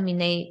 that's, I mean,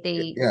 they,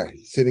 Yeah,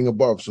 he's sitting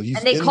above. So he's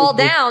and they in the call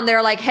room. down,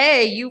 they're like,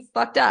 hey, you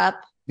fucked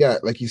up. Yeah,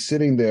 like he's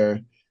sitting there.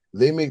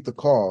 They make the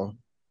call.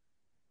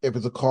 If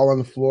it's a call on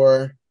the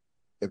floor,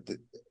 if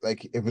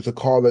it's a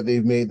call that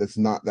they've made that's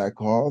not that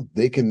call,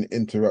 they can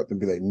interrupt and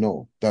be like,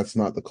 no, that's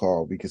not the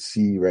call. We can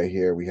see right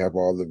here. We have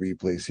all the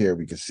replays here.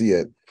 We can see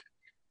it.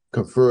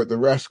 Confer with the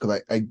rest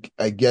because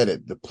I get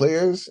it. The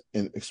players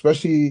and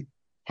especially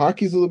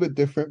hockey's a little bit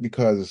different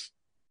because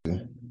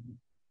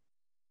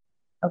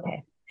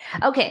Okay.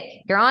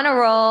 Okay. You're on a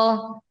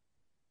roll.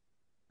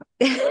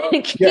 yeah.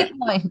 Keep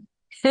going.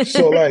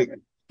 So like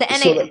The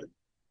so NA.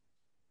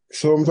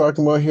 so I'm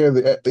talking about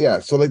here. Yeah.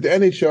 So like the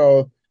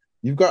NHL,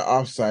 you've got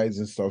offsides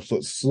and stuff, so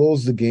it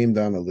slows the game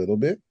down a little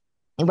bit.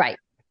 Right.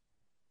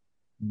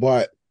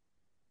 But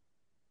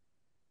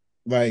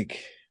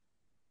like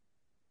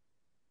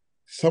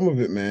some of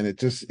it, man, it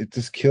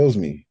just kills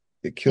me.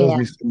 It kills Yeah.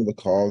 me some of the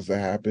calls that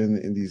happen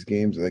in these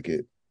games. Like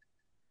it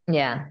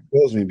Yeah.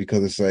 kills me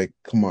because it's like,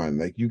 come on,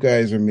 like you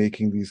guys are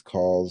making these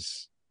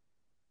calls.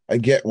 I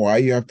get why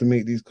you have to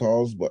make these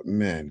calls, but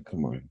man,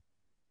 come on.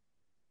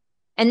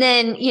 And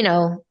then,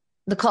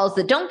 the calls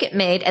that don't get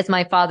made, as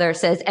my father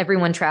says,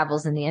 everyone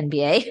travels in the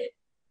NBA.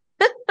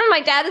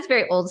 My dad is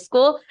very old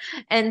school.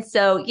 And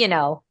so,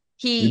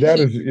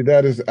 Your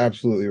dad is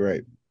absolutely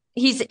right.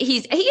 he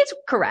is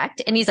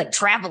correct. And he's like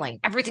traveling,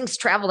 everything's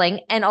traveling.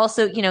 And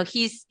also,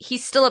 he's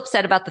still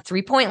upset about the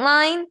 3-point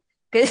line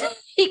because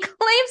he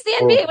claims the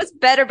NBA Oh, was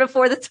better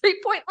before the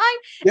 3-point line.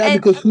 yeah,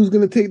 And because who's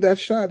gonna take that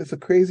shot? It's a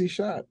crazy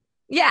shot.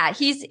 yeah,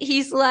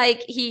 he's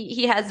like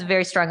he has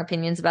very strong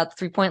opinions about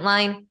the 3-point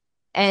line.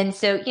 And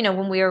so,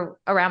 when we were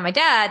around my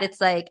dad,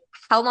 it's like,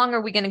 how long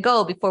are we going to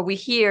go before we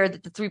hear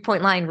that the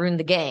 3-point line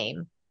ruined the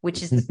game?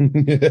 Which is, we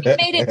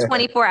made it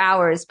 24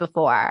 hours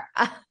before.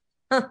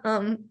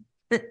 um,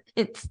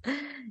 it's,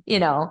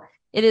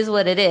 it is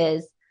what it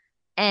is.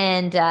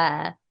 And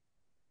yeah,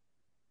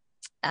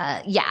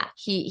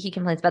 he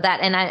complains about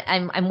that, and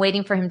I'm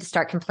waiting for him to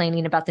start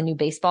complaining about the new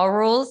baseball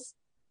rules,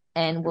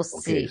 and we'll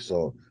Okay, see.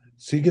 so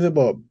speaking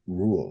about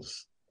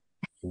rules,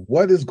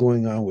 what is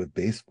going on with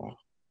baseball?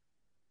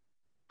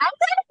 I'm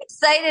kind of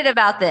excited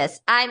about this.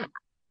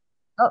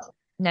 Oh,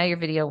 now your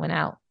video went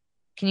out.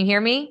 Can you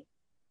hear me?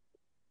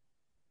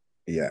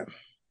 Yeah,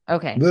 a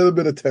Okay. little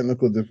bit of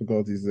technical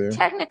difficulties there,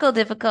 Technical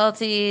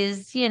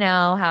difficulties, you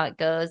know how it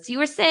goes. You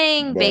were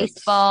saying but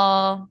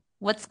baseball.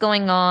 What's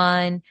going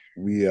on?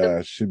 we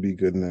should be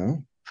good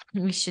now.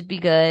 We should be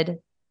good.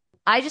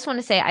 I just want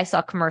to say I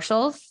saw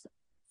commercials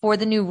for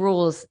the new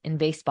rules in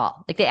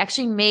baseball. Like they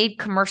actually made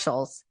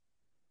commercials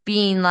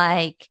being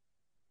like,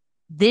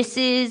 this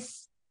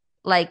is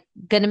like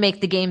going to make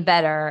the game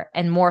better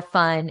and more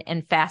fun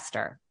and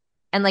faster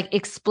and like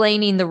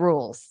explaining the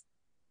rules.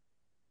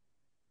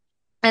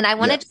 And I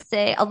wanted to Yes.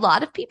 say a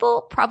lot of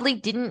people probably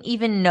didn't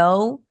even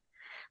know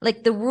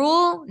like the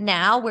rule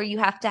now where you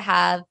have to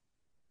have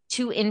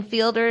two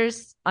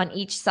infielders on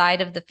each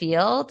side of the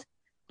field.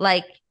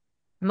 Like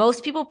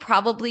most people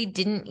probably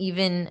didn't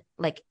even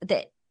like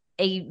that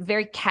a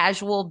very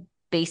casual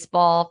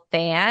baseball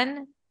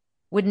fan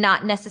would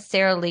not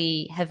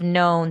necessarily have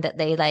known that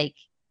they like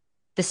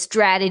the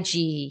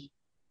strategy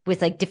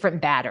with like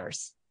different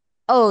batters.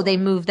 Oh, they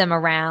move them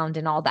around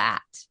and all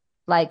that.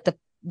 Like the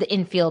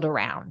infield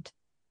around.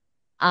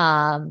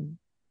 Um,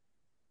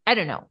 I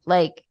don't know.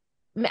 Like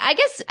I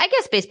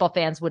guess baseball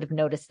fans would have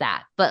noticed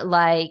that. But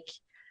like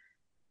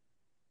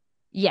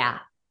yeah,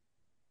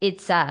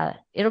 it's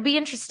it'll be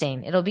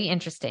interesting. It'll be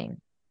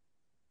interesting.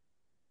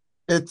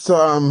 It's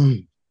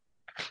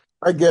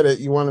I get it.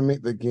 You want to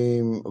make the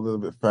game a little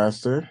bit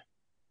faster,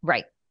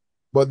 Right.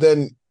 but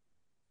then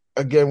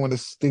again, when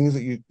it's things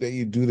that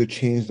you do to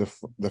change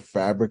the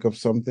fabric of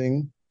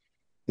something,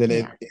 then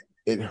Yeah.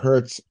 it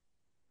hurts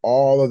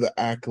all of the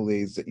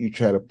accolades that you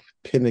try to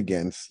pin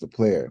against the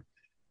player.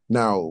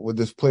 Now, would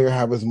this player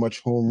have as much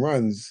home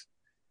runs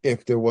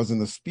if there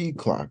wasn't a speed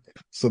clock?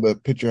 So the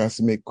pitcher has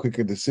to make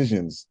quicker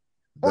decisions.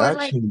 Or That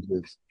like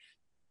changes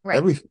right.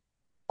 everything.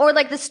 Or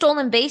like the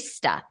stolen base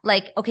stuff.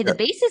 Like, okay, the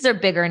Yeah. bases are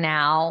bigger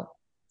now.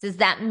 Does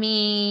that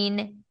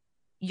mean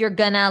you're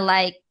gonna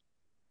like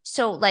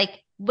so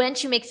like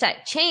once you make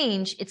that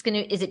change, is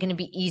it gonna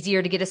be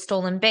easier to get a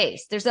stolen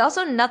base? There's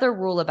also another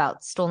rule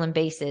about stolen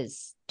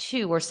bases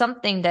too, or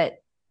something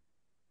that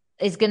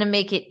is gonna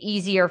make it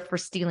easier for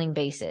stealing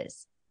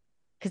bases.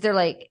 Because they're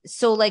like,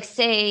 so like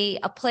say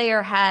a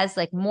player has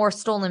like more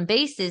stolen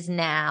bases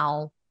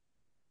now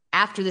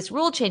after this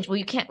rule change. Well,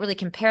 you can't really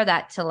compare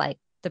that to like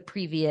the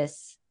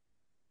previous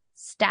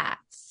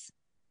stats,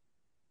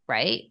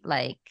 right?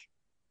 Like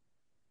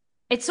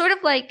it's sort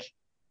of like,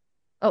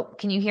 oh,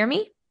 can you hear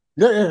me?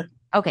 Yeah, yeah.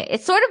 Okay.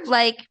 It's sort of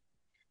like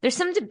there's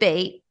some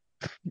debate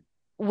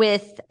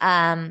with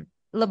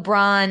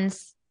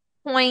LeBron's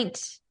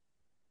point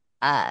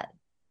uh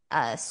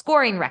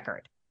scoring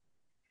record.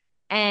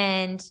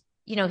 And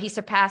he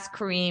surpassed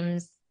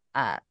Kareem's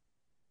uh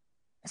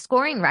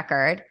scoring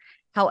record.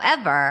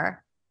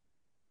 However,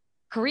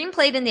 Kareem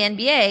played in the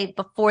NBA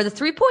before the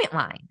 3-point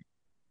line. Yeah.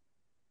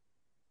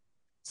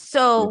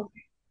 So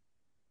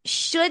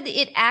should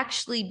it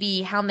actually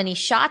be how many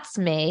shots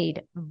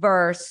made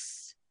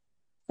versus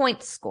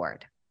points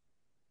scored?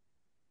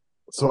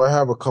 So I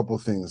have a couple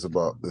things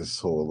about this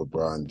whole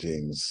LeBron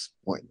James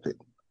point thing.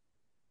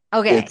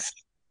 Okay.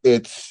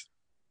 It's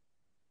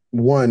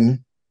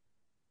one,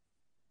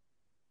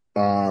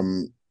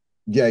 um,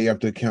 yeah, you have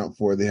to account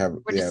for We're they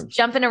just have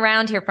jumping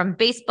around here from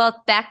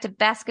baseball back to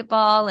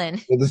basketball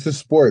and well, this is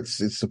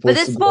sports. It's but supposed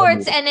it's to go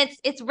on sports the and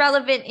it's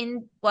relevant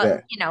in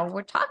what, yeah.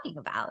 we're talking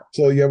about.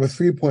 So you have a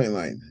 3-point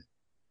line.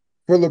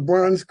 For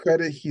LeBron's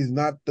credit, he's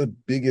not the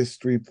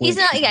biggest He's 3-point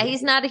not, yeah, shooter,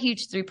 he's not a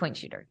huge 3-point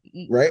shooter.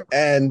 right?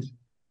 And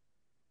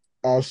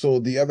also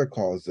the other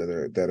calls that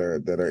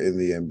are in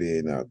the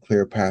NBA now,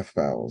 clear path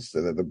fouls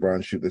that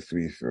LeBron shoot the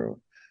free throw.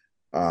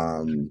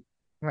 Um,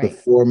 the Right.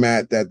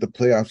 format that the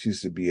playoffs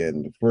used to be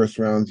in, the first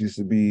rounds used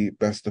to be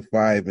best of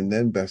 5 and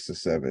then best of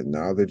 7.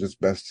 Now they're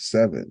just best of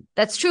 7.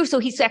 That's true. So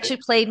he's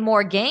actually played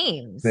more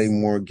games. Playing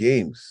more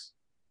games.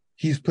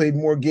 He's played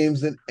more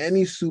games than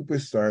any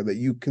superstar that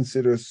you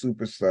consider a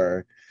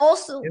superstar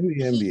Also, in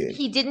the NBA.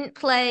 he didn't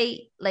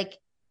play like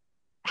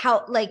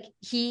how like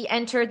he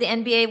entered the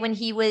NBA when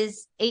he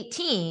was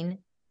 18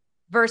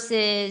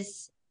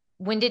 versus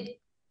when did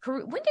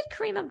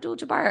Kareem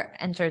Abdul-Jabbar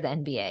enter the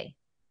NBA?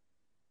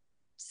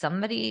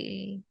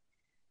 Somebody,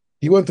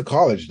 He went to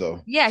college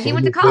though, yeah, so he he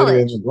went to was later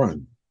in college.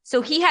 LeBron.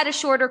 So he had a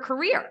shorter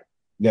career.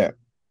 Yeah,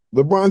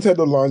 LeBron's had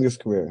the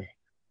longest career.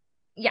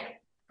 Yeah,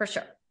 for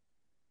sure.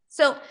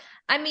 So,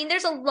 I mean,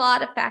 there's a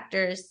lot of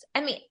factors.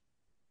 I mean,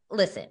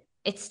 listen,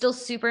 it's still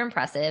super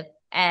impressive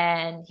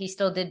and he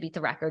still did beat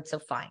the record, so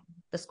fine,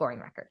 the scoring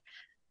record.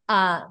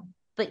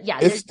 But yeah,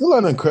 It's still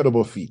an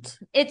incredible feat.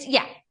 it's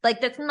yeah,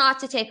 like that's not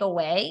to take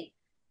away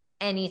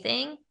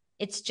anything.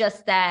 It's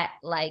just that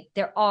like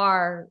there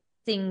are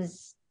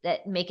things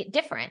that make it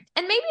different.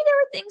 And maybe there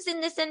are things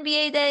in this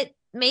NBA that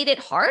made it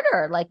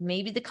harder. Like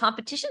maybe the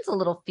competition's a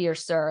little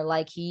fiercer.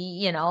 Like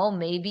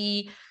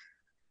maybe,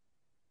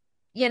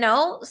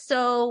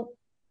 so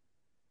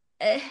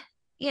uh,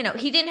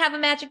 he didn't have a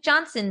Magic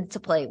Johnson to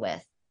play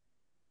with,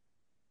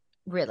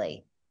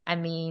 really. I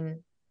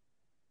mean,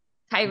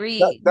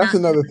 Kyrie, That's not.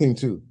 another thing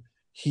too.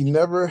 He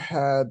never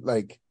had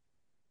like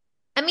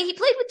I mean, he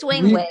played with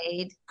Dwayne Kareem,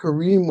 Wade.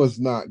 Kareem was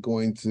not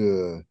going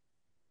to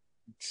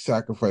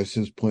sacrifice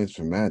his points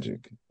for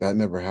Magic. That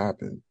never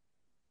happened.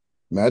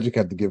 Magic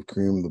had to give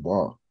Kareem the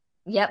ball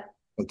Yep.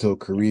 until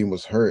Kareem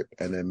was hurt,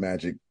 and then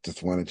Magic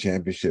just won a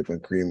championship when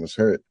Kareem was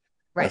hurt.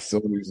 Right. That's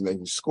the only reason that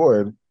he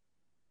scored.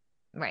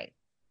 Right.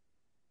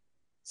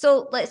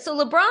 So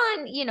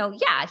LeBron,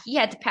 yeah, he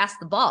had to pass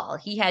the ball.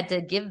 He had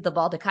to give the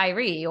ball to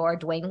Kyrie or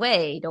Dwayne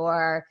Wade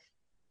or,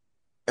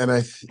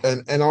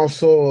 And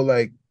also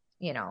like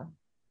you know,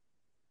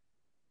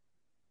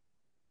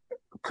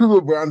 to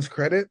LeBron's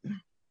credit,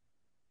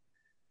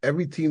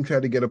 every team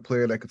tried to get a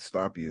player that could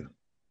stop you,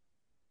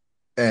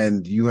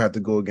 and you had to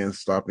go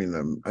against stopping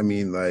them. I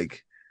mean,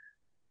 like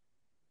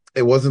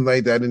it wasn't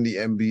like that in the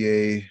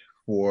NBA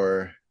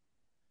for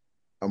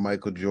a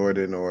Michael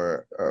Jordan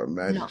or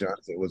Magic no.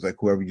 Johnson. It was like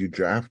whoever you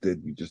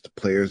drafted, you just the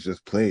players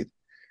just played.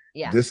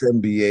 Yeah. This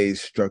NBA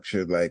is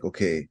structured like,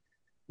 okay,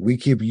 we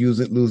keep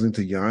losing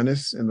to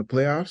Giannis in the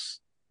playoffs.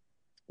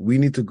 We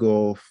need to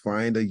go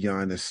find a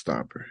Giannis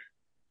stopper,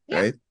 Yeah.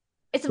 right?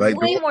 It's Like,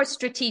 way more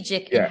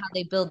strategic in yeah, how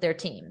they build their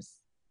teams.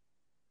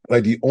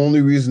 like the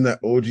only reason that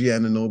OG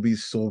Anunoby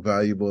is so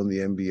valuable in the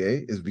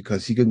NBA is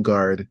because he can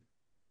guard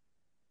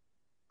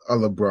a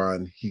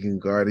LeBron, he can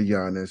guard a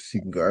Giannis, he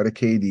can guard a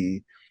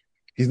KD.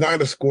 He's not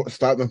going to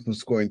stop them from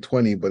scoring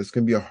 20, but it's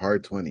going to be a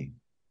hard 20,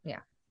 Yeah.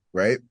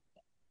 right?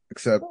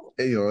 Except,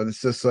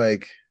 it's just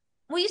like,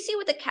 Well, you see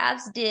what the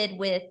Cavs did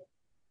with,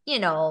 you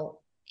know,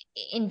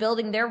 in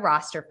building their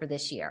roster for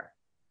this year.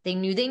 They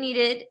knew they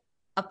needed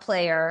a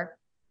player,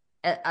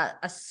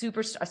 a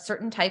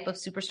certain type of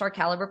superstar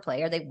caliber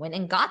player. They went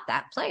and got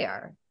that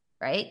player,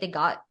 right? They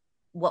got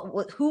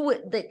who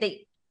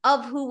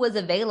was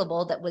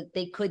available that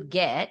they could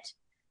get.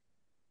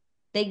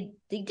 They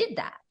did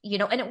that,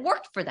 and it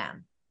worked for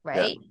them, yeah,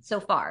 right? So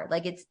far,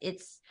 like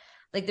it's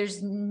like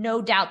there's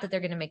no doubt that they're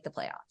going to make the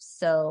playoffs.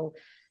 So,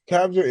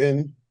 Cavs are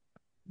in.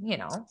 you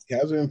know,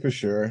 Cavs are in for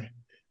sure.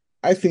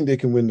 I think they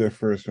can win their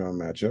first round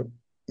matchup.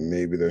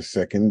 Maybe their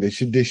second. They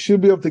should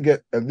be able to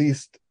get at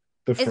least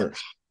the as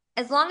first.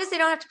 as long as they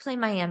don't have to play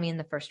Miami in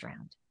the first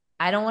round.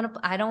 I don't want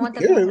them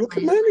to Yeah, play look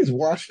at Miami. Miami's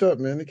washed up,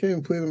 man. They can't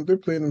even play them. They're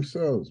playing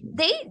themselves, man.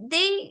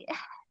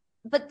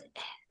 But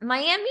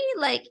Miami,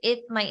 like if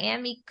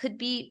Miami could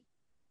be,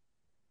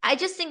 I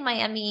just think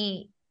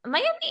Miami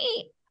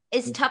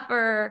is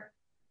tougher.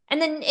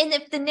 And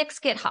if the Knicks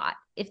get hot,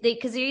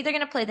 because they're either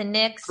going to play the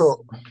Knicks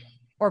So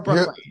or here,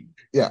 Brooklyn,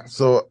 yeah.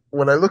 So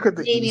when I look at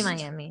the maybe East,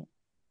 Miami.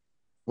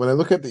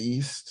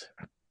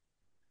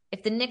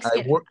 If the Knicks I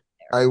get hot wor-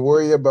 there, I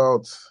worry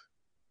about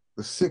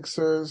the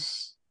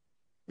Sixers,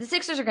 the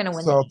Sixers are going to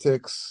win the East.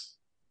 Celtics,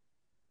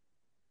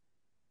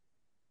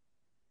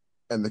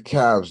 and the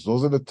Cavs.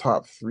 Those are the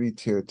top three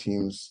tier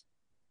teams,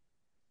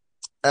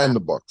 Uh, and the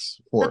Bucks.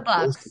 the Four. Those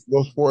Bucks,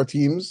 those four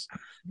teams,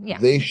 yeah,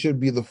 they should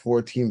be the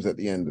four teams at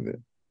the end of it,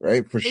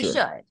 right? For they sure,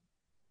 should.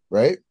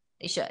 right?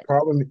 They should.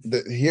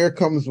 Here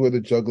comes where the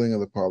juggling of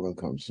the problem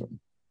comes from.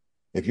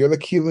 If you're the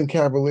Cleveland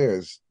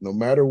Cavaliers, no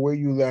matter where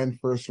you land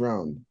first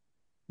round,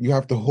 you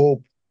have to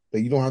hope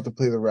that you don't have to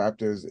play the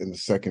Raptors in the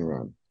second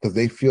round because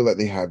they feel that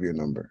they have your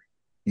number.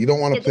 You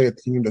don't want to Yeah, play a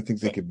team that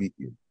thinks they could beat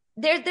you.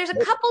 there's a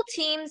couple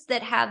teams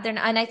that have their,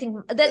 and I think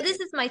that this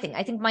is my thing.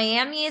 I think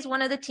Miami is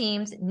one of the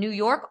teams. New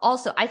York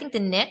also. I think the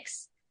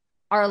Knicks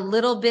are a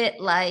little bit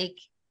like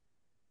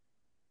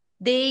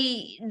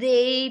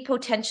they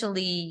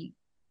potentially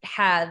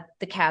have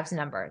the Cavs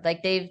number.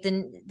 Like the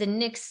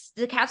Knicks,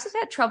 the Cavs have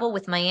had trouble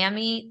with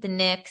Miami, the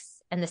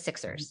Knicks, and the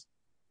Sixers.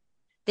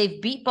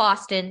 They've beat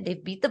Boston,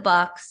 they've beat the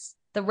Bucks.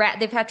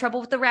 They've had trouble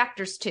with the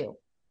Raptors too.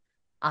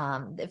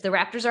 If the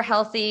Raptors are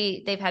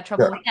healthy, they've had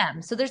trouble Yeah, with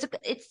them. So it's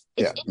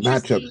yeah,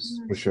 matchups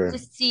interesting for sure. to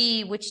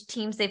see which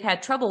teams they've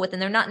had trouble with,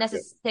 and they're not Yeah.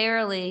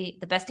 necessarily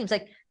the best teams.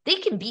 Like they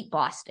can beat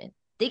Boston,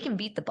 they can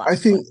beat the I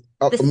Bucks. think,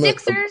 The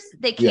Sixers,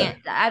 they yeah,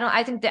 can't. I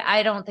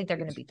don't think they're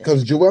going to beat the because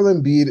Sixers Joel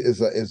Embiid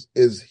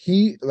is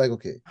he like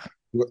okay?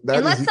 That is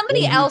unless the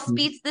somebody else MVP.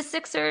 beats the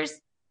Sixers.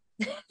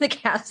 The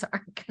Cavs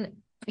aren't going to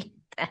beat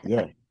them.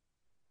 Yeah,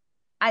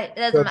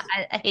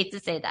 I hate to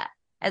say that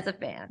as a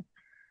fan.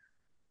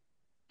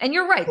 And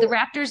you're right. The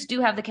Raptors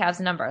do have the Cavs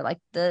number. Like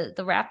the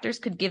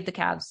Raptors could give the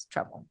Cavs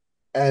trouble.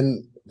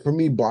 and for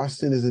me,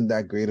 Boston isn't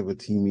that great of a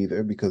team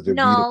either because they're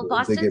No,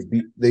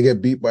 beatable. They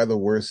get beat by the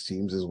worst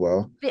teams as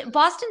well.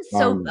 Boston's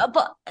Um,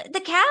 but the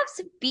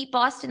Cavs beat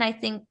Boston. I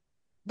think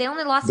they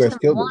only lost to guys them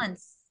killed them.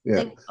 once.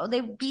 Yeah.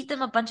 They beat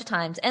them a bunch of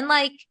times. And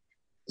like,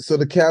 So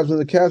when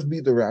the Cavs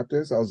beat the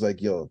Raptors, I was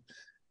like, yo,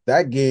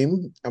 that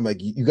game, I'm like,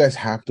 you guys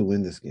have to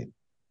win this game.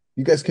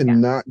 You guys yeah,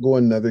 cannot go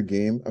another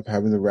game of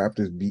having the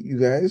Raptors beat you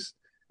guys.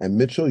 And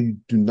Mitchell, you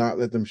do not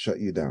let them shut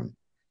you down.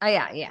 oh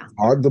yeah,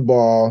 Hog the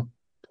ball,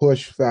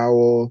 push,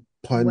 foul,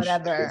 punch,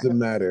 whatever. doesn't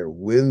matter.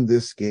 Win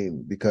this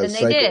game because And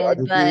they did,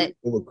 psychologically but it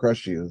will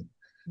crush you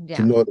to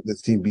yeah, know that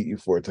this team beat you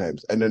four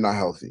times and they're not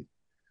healthy.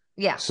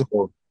 yeah.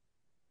 So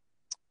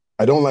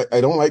I don't like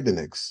the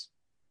Knicks.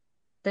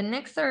 The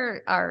Knicks I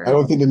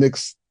don't think the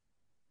Knicks.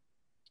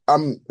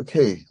 I'm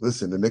okay.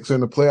 Listen, the Knicks are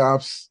in the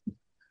playoffs.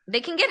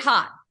 they can get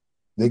hot.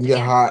 They can get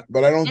hot,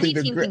 but I don't Any think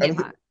they're team great. can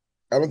get hot.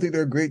 I don't think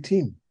they're a great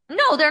team.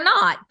 No, they're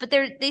not. But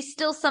they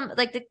still some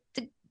like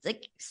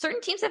like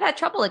certain teams have had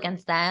trouble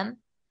against them.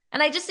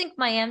 And I just think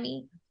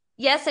Miami,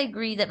 yes, I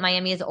agree that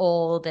Miami is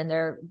old and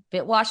they're a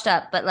bit washed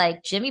up, but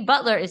like Jimmy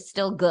Butler is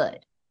still good.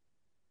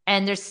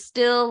 And there's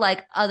still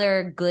like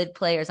other good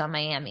players on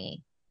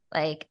Miami.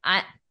 Like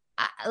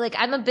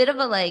I'm a bit of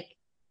a like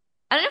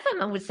I don't know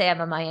if I would say I'm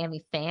a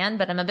Miami fan,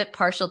 but I'm a bit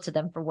partial to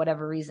them for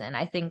whatever reason.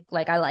 I think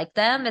like I like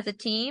them as a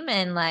team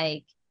and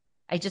like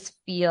I just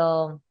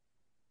feel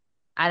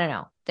I don't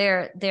know.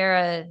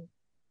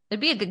 It'd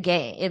be a good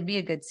game. It'd be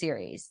a good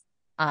series.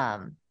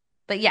 Um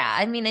but yeah,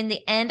 I mean in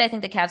the end I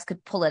think the Cavs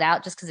could pull it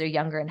out just because they're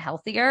younger and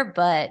healthier,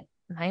 but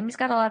Miami's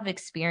got a lot of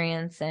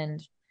experience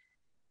and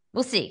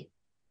we'll see.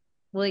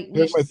 We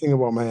Here's my thing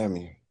about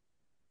Miami.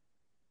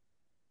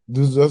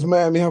 Does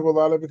Miami have a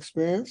lot of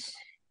experience?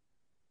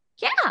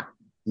 yeah.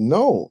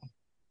 No.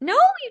 No,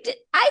 you did.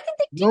 I think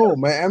they No, do.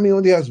 Miami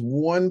only has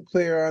one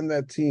player on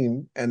that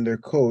team and their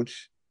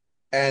coach,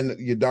 and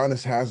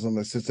Udonis Haslem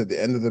that sits at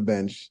the end of the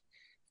bench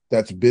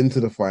that's been to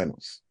the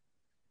finals.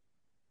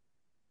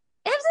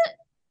 Hasn't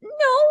no,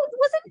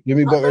 wasn't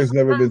Jimmy Butler's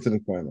never Butler. been to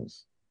the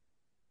finals.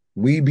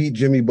 We beat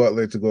Jimmy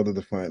Butler to go to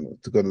the finals,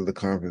 to go to the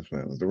conference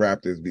finals. The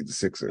Raptors beat the No,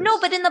 Sixers.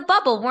 but in the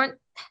bubble weren't.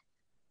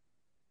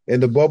 In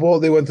the bubble,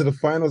 they went to the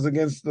finals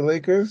against the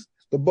Lakers.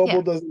 The Yeah,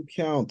 bubble doesn't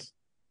count.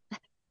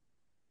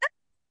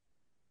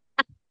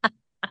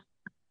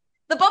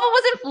 the bubble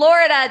was in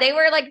Florida. They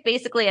were like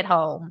basically at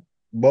home.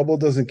 Bubble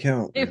doesn't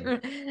count,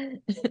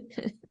 man.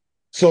 It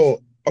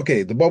So,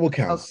 okay, the bubble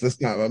counts. Let's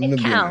not, I'm gonna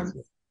be counts.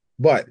 nice.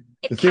 But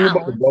the It thing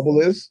about the counts.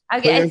 bubble is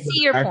Okay, I players see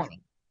that your act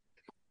point.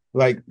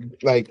 like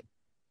like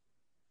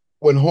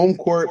when home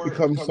court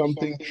becomes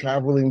something,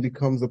 traveling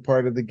becomes a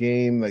part of the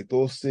game, like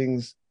those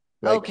things,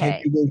 like can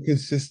Okay, you win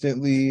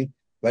consistently?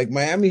 Like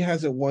Miami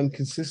hasn't won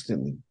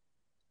consistently.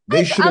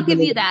 They should I'll have give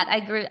been you that. I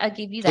agree. I'll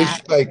give you they that.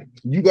 should, like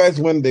you guys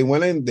when they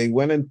went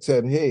and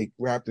said, "Hey,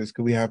 Raptors,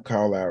 could we have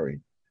Kyle Lowry?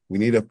 We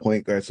need a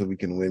point guard so we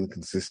can win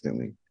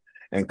consistently."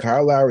 And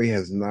Kyle Lowry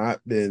has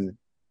not been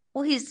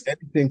Well,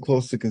 anything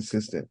close to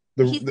consistent.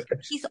 he's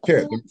he's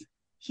Here, old.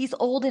 He's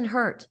old and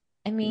hurt.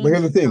 I but mean,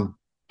 here's the thing: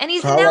 and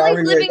he's Kyle now he's Lowry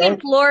right living in now,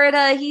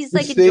 Florida. He's the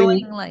like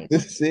enjoying same life. the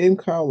same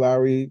Kyle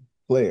Lowry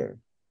player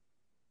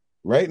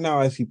right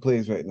now as he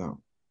plays right now.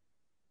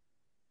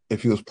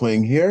 If he was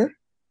playing here,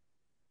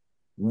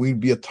 we'd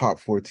be a top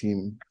four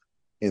team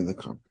in the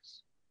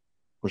conference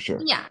for sure.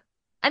 Yeah.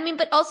 I mean,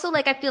 but also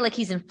like I feel like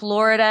he's in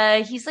Florida.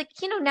 He's like,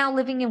 now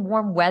living in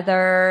warm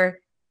weather.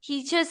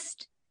 He's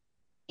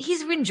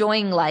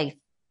enjoying life.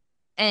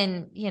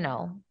 And,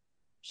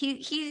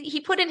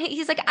 he put in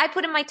he's like, I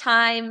put in my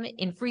time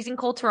in freezing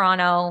cold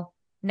Toronto.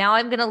 Now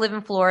I'm gonna live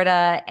in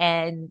Florida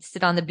and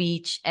sit on the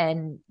beach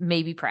and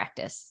maybe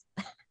practice.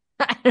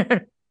 I don't know.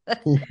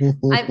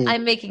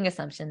 I'm making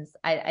assumptions.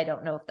 I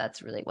don't know if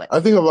that's really what I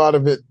think a lot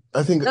of it.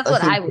 I think that's I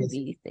what think I would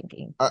be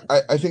thinking.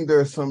 I think there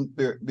are some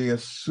they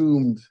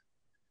assumed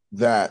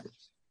that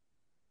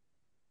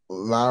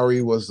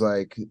Lowry was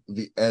like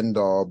the end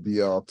all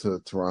be all to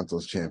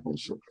Toronto's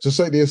championship. Just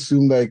like they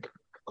assumed like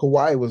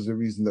Kawhi was the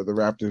reason that the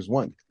Raptors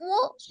won.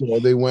 Well, So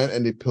they went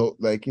and they built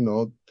like,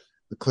 the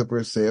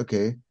Clippers say,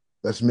 okay,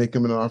 let's make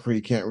him an offer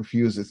he can't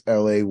refuse. It's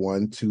LA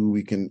 1, 2.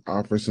 We can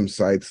offer some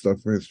side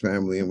stuff for his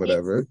family and it's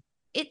whatever.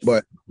 it's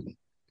But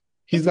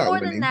he's It's not more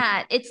than winning.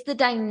 that. It's the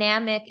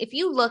dynamic. If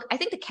you look, I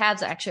think the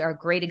Cavs actually are a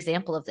great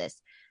example of this.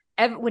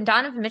 When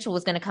Donovan Mitchell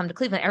was going to come to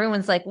Cleveland,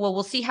 everyone's like, well,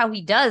 we'll see how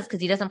he does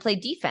because he doesn't play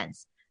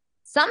defense.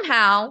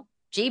 Somehow,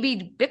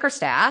 JB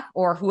Bickerstaff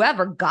or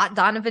whoever got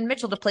Donovan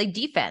Mitchell to play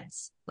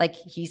defense. Like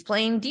he's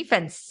playing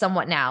defense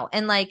somewhat now.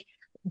 And like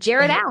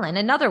Jared Allen,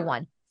 another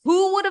one.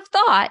 Who would have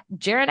thought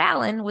Jared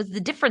Allen was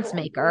the difference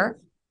maker?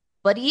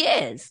 But he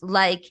is.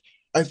 Like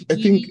I think,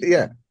 he,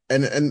 yeah.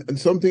 And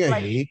something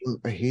like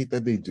I hate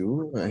that they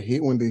do. I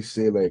hate when they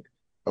say like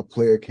a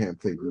player can't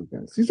play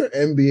defense. These are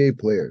NBA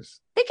players.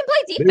 they can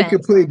play They can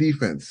defense. play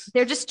defense.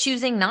 They're just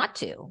choosing not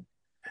to.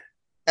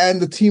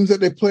 And the teams that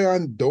they play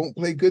on don't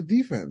play good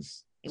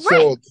defense. Right.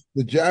 So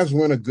the Jazz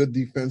weren't a good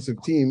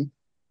defensive team.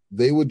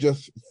 They would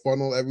just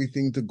funnel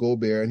everything to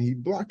Gobert and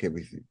he'd block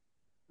everything.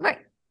 Right.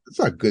 It's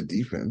not good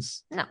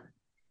defense. No.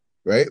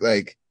 Right?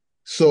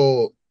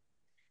 So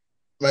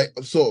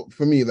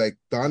for me, like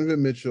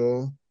Donovan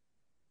Mitchell,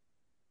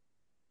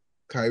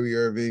 Kyrie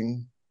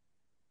Irving,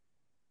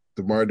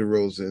 DeMar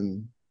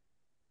DeRozan,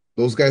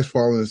 those guys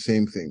fall in the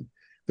same thing.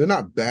 They're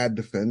not bad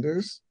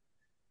defenders.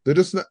 They're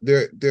just not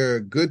they're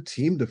good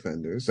team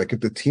defenders. Like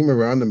if the team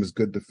around them is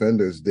good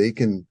defenders, they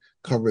can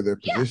cover their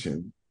Yeah.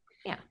 position.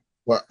 Yeah.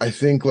 But I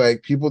think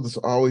like people just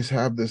always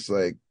have this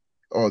like,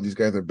 oh, these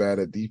guys are bad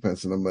at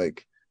defense. And I'm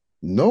like,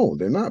 no,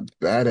 they're not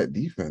bad at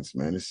defense,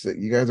 man. It's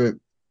you guys are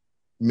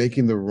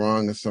making the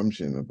wrong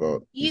assumption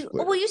about these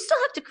players. You still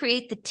have to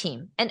create the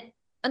team. And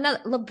another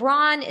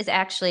LeBron is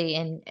actually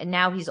and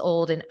now he's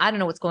old and I don't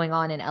know what's going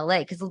on in LA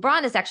because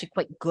LeBron is actually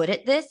quite good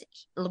at this.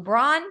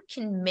 LeBron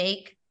can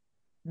make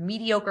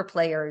mediocre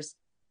players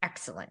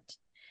excellent.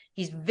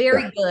 He's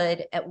very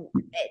good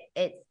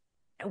at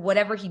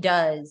whatever he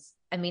does.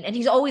 I mean, and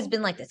he's always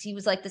been like this. He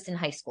was like this in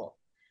high school.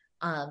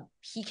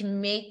 He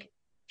can make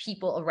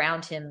people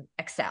around him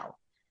excel.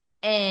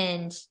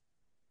 And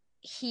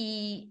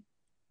he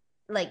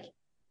like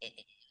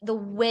the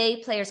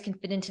way players can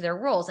fit into their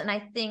roles. And I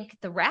think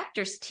the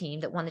Raptors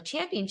team that won the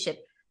championship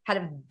had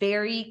a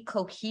very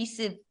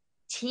cohesive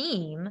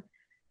team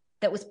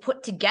that was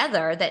put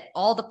together, that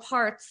all the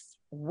parts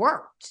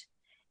worked.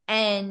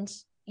 And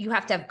you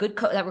have to have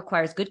that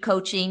requires good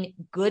coaching,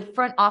 good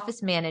front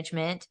office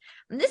management.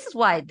 And this is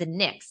why the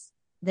Knicks,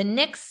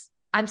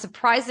 I'm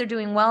surprised they're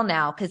doing well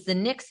now, because the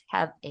Knicks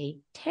have a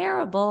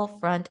terrible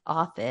front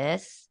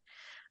office,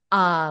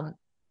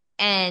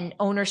 and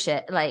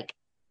ownership, like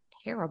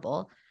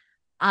terrible.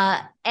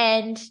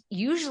 And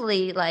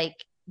usually like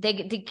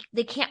they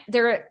can't,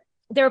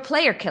 they're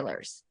player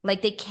killers.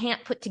 Like they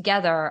can't put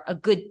together a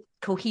good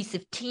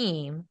cohesive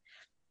team.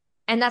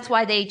 And that's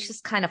why they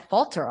just kind of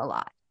falter a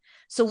lot.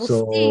 So we'll see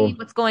So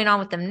what's going on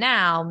with them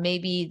now.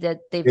 Maybe that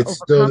they've it's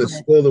overcome it.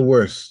 still the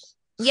worst.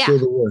 Yeah. Still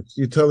the worst.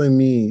 You're telling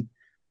me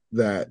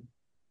that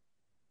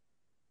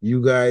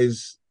you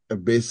guys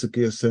have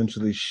basically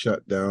essentially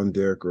shut down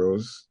Derrick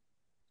Rose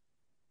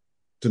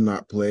to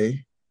not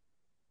play?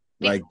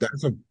 Yeah. Like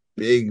that's a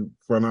big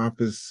front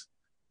office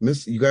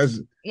miss. You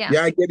guys, Yeah.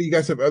 yeah, I get it. You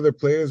guys have other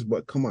players,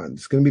 but come on,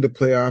 it's going to be the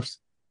playoffs.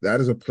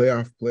 That is a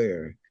playoff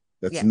player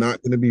that's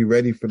not going to be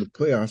ready for the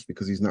playoffs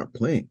because he's not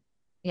playing.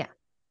 Yeah.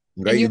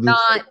 Right? And you're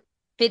not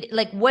fit.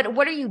 Like, what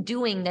are you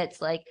doing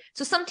that's like,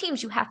 so some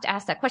teams you have to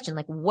ask that question,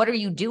 like, what are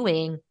you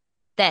doing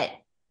that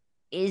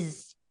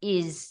is,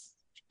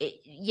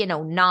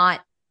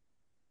 not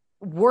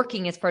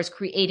working as far as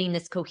creating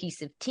this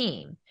cohesive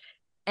team?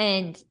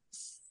 And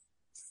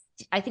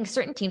I think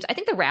certain teams, I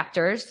think the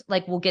Raptors,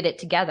 like, will get it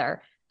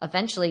together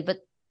eventually, but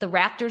the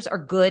Raptors are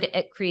good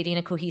at creating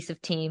a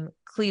cohesive team.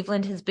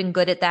 Cleveland has been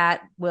good at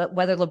that,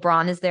 whether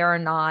LeBron is there or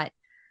not.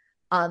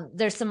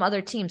 There's some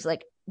other teams,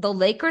 like the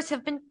Lakers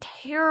have been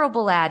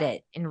terrible at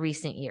it in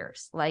recent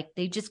years. Like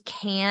they just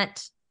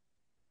can't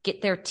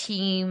get their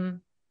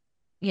team,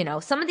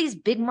 some of these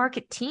big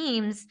market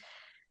teams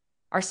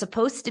are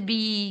supposed to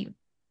be,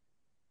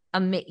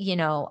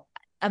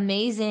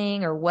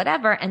 amazing or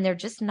whatever, and they're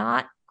just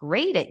not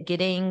great at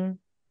getting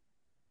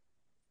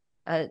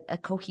a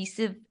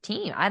cohesive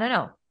team. I don't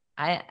know.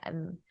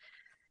 I'm,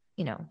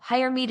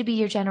 hire me to be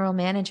your general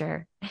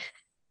manager.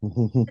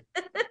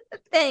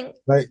 Thanks.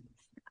 Like,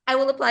 I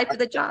will apply for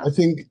the job. I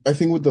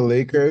think with the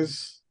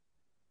Lakers,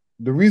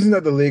 the reason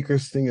that the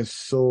Lakers thing is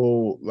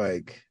so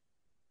like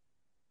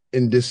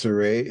in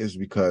disarray is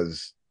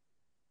because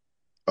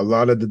a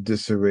lot of the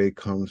disarray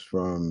comes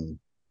from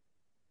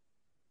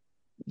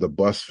the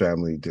Bus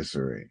family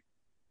disarray.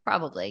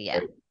 Probably, yeah.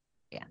 Right?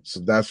 Yeah.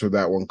 So that's where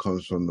that one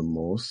comes from the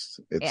most.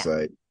 It's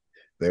like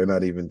they're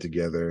not even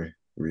together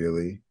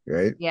really,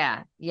 right?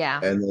 Yeah,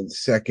 yeah. And then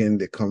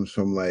second, it comes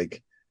from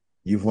like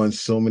you've won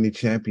so many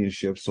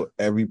championships, so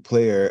every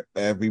player,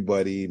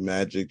 everybody,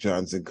 Magic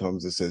Johnson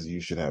comes and says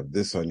you should have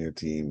this on your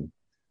team.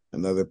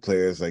 Another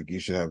player is like you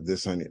should have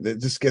this on your. It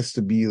just gets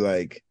to be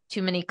like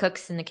too many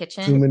cooks in the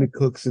kitchen. Too many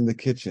cooks in the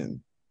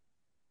kitchen.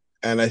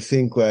 And I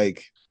think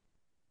like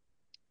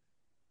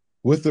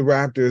with the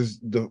Raptors,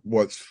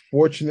 what's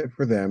fortunate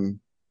for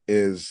them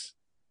is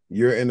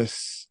you're in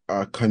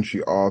a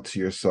country all to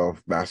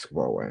yourself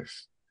basketball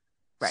wise.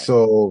 Right.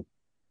 So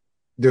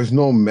there's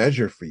no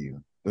measure for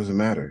you. Doesn't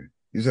matter.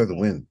 You just have to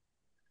win.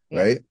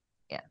 Yeah. Right?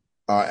 Yeah.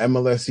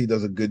 MLSC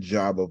does a good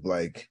job of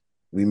like,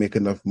 we make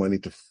enough money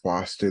to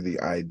foster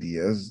the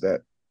ideas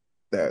that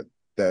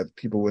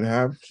people would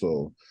have.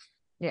 So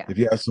yeah, if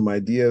you have some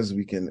ideas,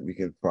 we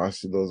can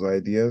foster those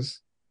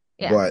ideas.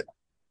 Yeah. But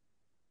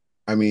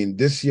I mean,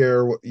 this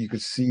year you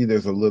could see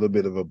there's a little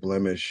bit of a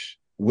blemish.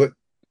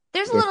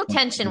 There's a little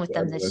tension with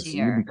them this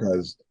year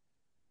because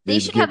they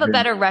should have a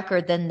better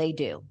record than they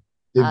do.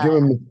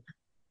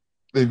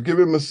 They've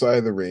given Masai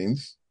the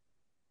reins.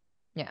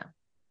 Yeah.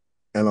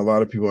 And a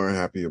lot of people aren't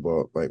happy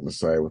about like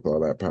Masai with all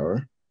that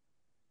power.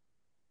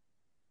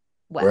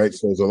 Well, right.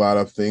 So there's a lot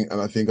of things, and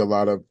I think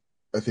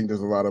there's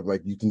a lot of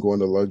like you can go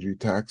into luxury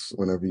tax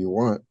whenever you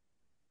want.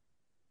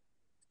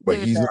 But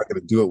he's not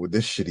gonna do it with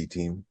this shitty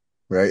team.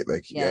 Right?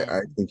 Like I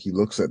think he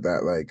looks at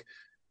that like,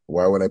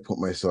 why would I put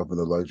myself in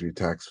the luxury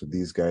tax for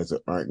these guys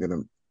that aren't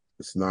gonna,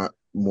 it's not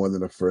more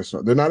than a first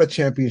round. They're not a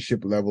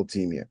championship level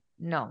team yet.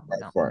 No.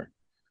 Far.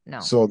 No.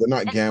 So they're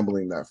not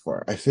gambling that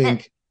far. I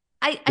think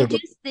I do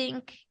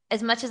think,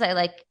 as much as I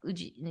like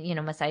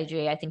Masai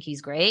Ujiri, I think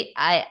he's great.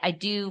 I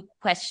do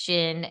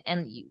question,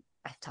 and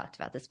I've talked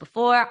about this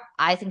before,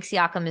 I think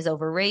Siakam is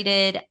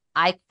overrated.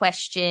 I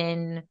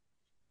question,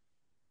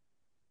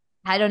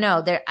 I don't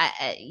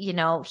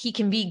know. He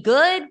can be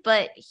good,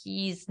 but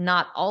he's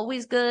not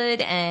always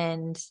good,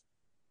 and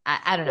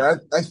I don't know.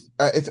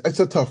 It's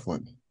a tough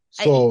one.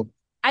 So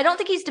I don't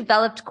think he's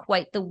developed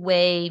quite the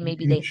way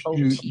maybe they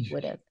hoped he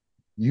would have.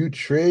 You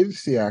trade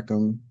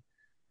Siakam,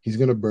 he's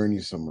gonna burn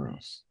you somewhere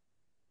else.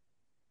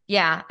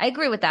 Yeah, I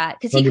agree with that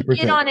because he could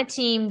get on a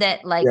team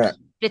that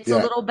fits a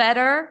little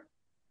better.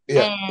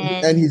 Yeah,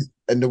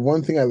 and the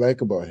one thing I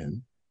like about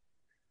him,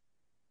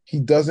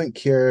 he doesn't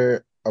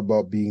care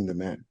about being the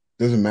man.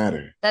 Doesn't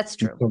matter. That's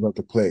true. He comes out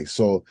to play.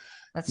 So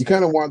you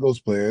kind of want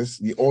those players.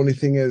 The only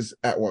thing is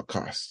at what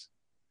cost?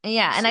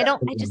 Yeah,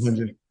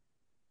 and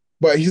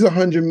but he's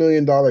 $100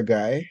 million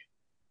guy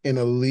in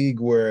a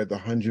league where the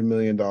 $100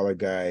 million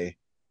guy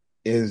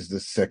is the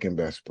second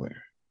best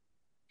player.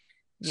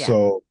 Yeah.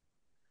 So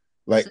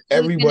like So who's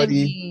going to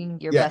everybody, be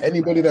your yeah, best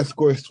anybody player? that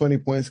scores 20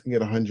 points can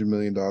get $100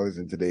 million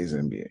in today's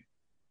NBA,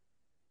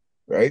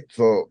 right?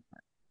 So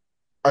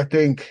I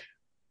think,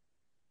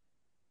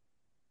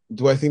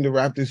 do I think the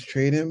Raptors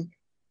trade him?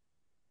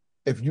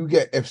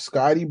 If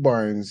Scotty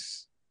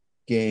Barnes'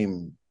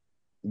 game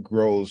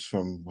grows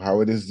from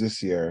how it is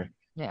this year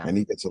Yeah. and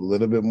he gets a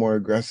little bit more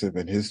aggressive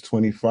and his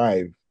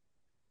 25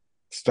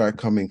 start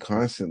coming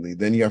constantly,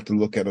 then you have to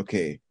look at,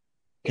 okay,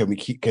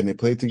 can they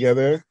play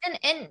together?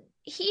 And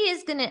he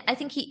is going to I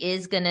think he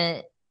is going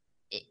to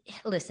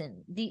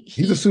listen,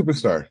 He's a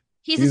superstar.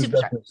 he's a He's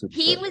superstar. definitely a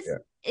He superstar. was Yeah.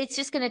 It's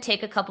just going to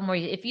take a couple more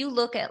years. If you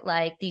look at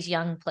like these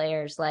young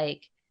players,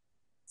 like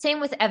same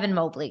with Evan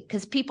Mobley,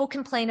 because people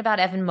complain about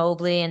Evan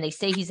Mobley and they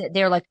say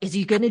they're like, is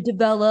he going to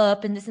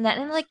develop and this and that?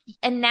 And I'm like,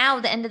 and now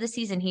the end of the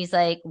season, he's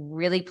like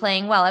really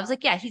playing well. I was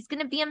like, yeah, he's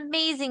going to be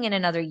amazing in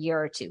another year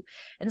or two.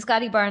 And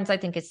Scotty Barnes, I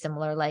think, is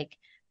similar. Like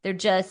they're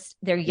Yeah.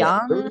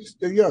 young.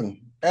 They're young.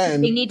 They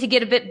And need to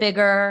get a bit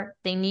bigger.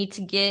 They need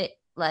to get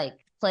like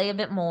play a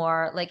bit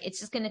more. Like it's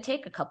just going to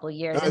take a couple of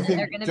years, I and then think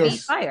they're going to be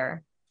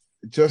fire.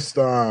 just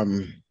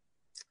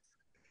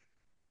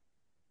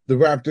the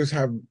Raptors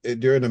have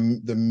they're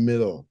in the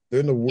middle.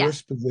 They're in the Yeah,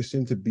 worst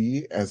position to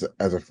be as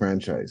a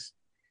franchise.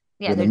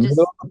 yeah. You're in They're the middle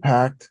just of the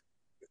pack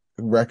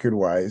record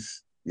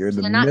wise. You're in so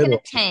the they're not going to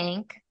middle.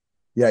 tank,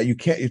 Yeah, you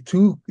can't. You're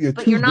but you're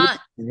too good. not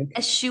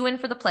a shoe in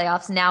for the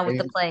playoffs now with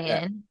the play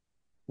Yeah, in.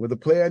 with a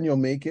play on, you'll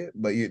make it,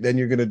 but then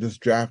you're gonna just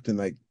draft in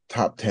like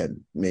top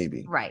 10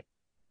 maybe. Right,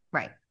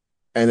 right.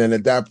 And then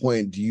at that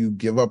point, do you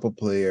give up a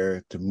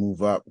player to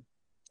move up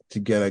to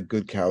get a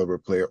good caliber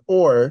player,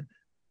 or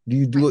do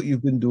you do Right. what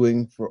you've been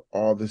doing for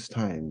all this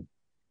time,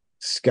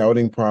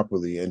 scouting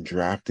properly and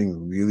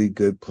drafting really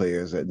good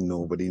players that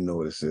nobody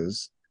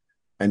notices,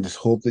 and just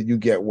hope that you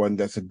get one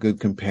that's a good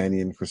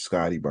companion for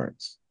Scotty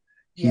Barnes?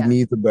 He Yeah.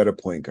 needs a better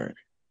point guard.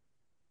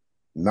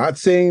 Not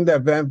saying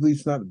that Van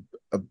Vliet's not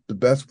the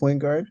best point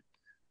guard,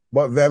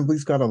 but Van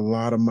Vliet's got a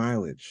lot of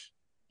mileage.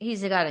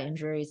 He's got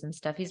injuries and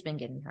stuff. He's been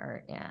getting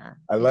hurt. Yeah.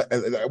 I like.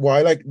 Well,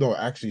 I like. No,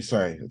 actually,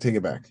 sorry, I take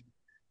it back.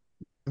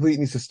 Van Vliet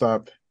needs to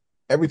stop.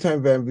 Every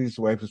time Van Vliet's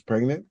wife is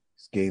pregnant,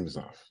 his game is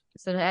off.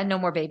 So I had no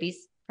more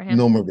babies for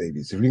No him. more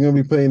babies. If you're gonna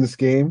be playing this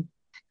game,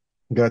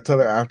 you gotta tell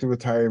her after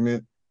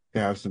retirement to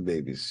have some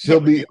babies. He'll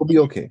be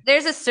okay.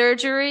 There's a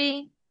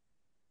surgery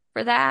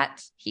for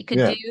that he could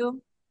Yeah,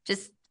 do.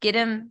 Just get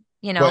him,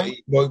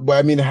 but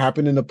I mean, it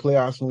happened in the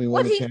playoffs when we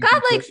Well, won a he's got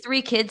like championship.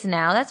 3 kids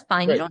now. That's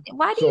fine. Right.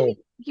 So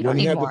You don't when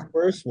he need had the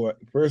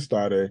more. first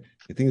daughter,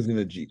 I think he's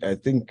gonna. I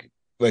think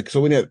like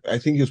so when he had, I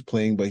think he was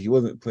playing, but he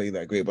wasn't playing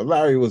that great. But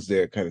Larry was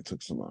there, kind of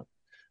took some off.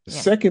 The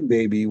Yeah. second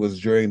baby was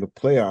during the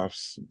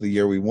playoffs, the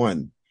year we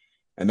won,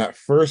 and that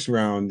first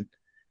round, He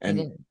and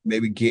didn't.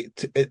 maybe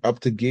up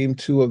to game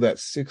two of that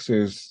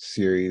Sixers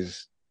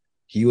series,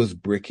 he was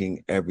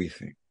bricking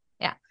everything.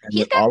 Yeah. And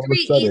then all of a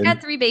He's got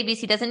sudden, 3 babies.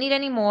 He doesn't need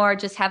any more.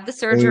 Just have the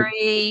when we,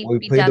 surgery, when we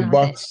be played the done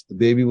with it. Bucks, the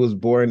baby was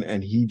born,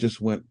 and he just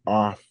went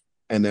off.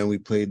 And then we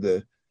played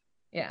the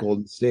Yeah.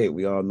 Golden State.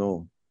 We all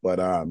know, but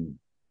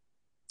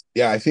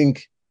yeah, I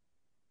think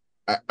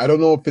I don't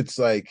know if it's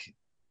like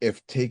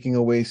if taking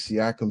away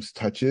Siakam's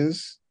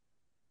touches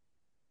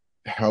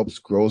helps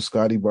grow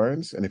Scotty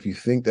Barnes, and if you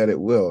think that it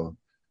will,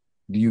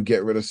 do you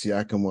get rid of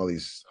Siakam while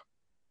he's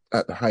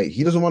at the height?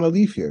 He doesn't want to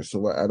leave here,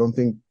 so I don't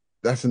think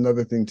that's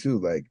another thing too.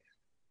 Like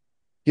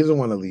he doesn't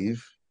want to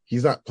leave.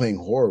 He's not playing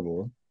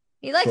horrible.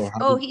 He So likes how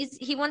oh, do,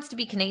 he wants to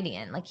be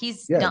Canadian. Like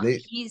he's yeah, not they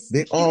he's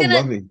all gonna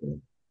love it here.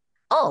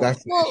 oh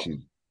That's the well issue.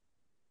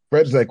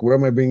 Fred's like, where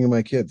am I bringing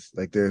my kids?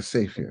 Like they're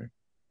safe here,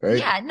 right?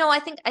 yeah, no, I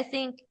think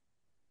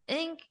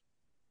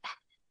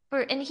for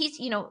and he's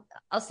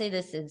I'll say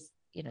this is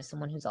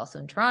someone who's also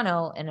in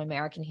Toronto, an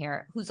American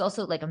here, who's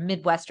also like a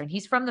Midwestern.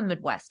 He's from the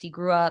Midwest. He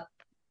grew up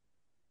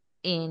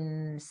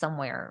in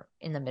somewhere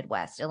in the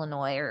Midwest,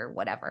 Illinois or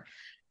whatever.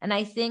 And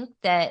I think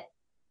that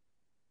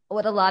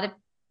what a lot of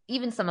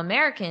even some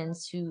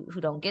Americans who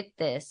don't get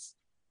this,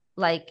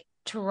 like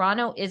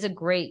Toronto is a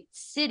great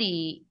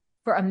city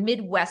for a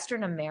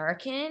Midwestern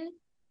American.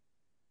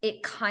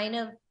 It kind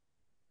of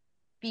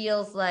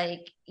feels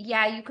like,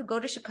 yeah, you could go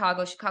to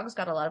Chicago. Chicago's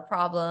got a lot of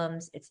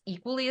problems. It's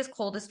equally as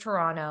cold as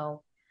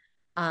Toronto.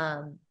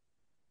 Um,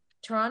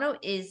 Toronto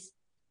is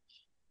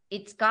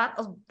it's got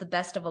the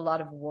best of a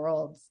lot of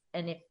worlds.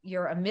 And if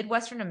you're a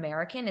Midwestern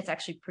American, it's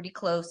actually pretty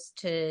close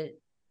to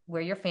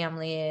where your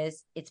family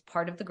is. It's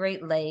part of the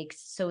Great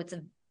Lakes. So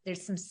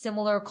there's some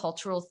similar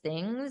cultural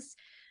things,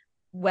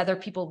 whether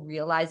people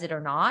realize it or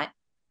not.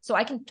 So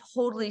I can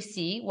totally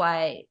see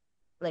why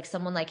like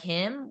someone like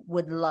him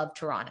would love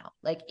Toronto.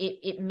 Like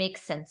it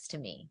makes sense to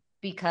me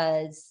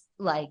because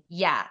like,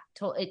 yeah,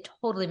 it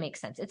totally makes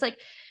sense.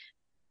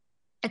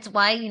 It's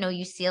why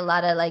you see a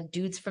lot of like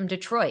dudes from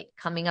Detroit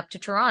coming up to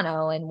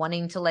Toronto and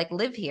wanting to like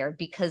live here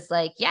because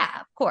like yeah,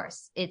 of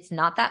course, it's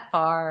not that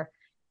far.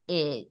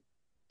 It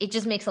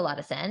just makes a lot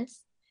of sense.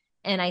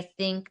 And I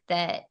think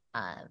that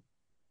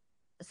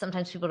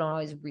sometimes people don't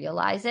always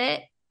realize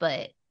it,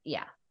 but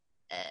yeah.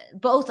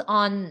 both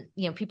on,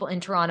 people in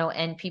Toronto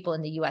and people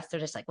in the US, they're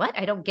just like, what?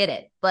 I don't get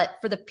it. But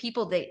for the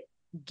people that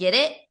get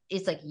it,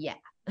 it's like, yeah.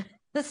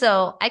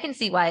 So I can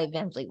see why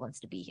Van Vliet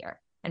wants to be here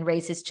and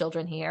raise his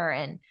children here.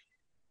 And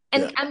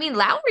Yeah. I mean,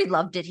 Lowry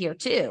loved it here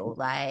too.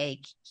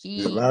 Like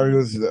Yeah, Larry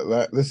was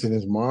listen.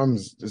 His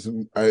mom's.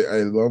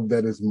 I love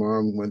that his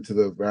mom went to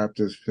the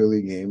Raptors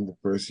Philly game the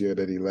first year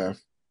that he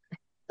left,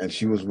 and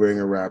she was wearing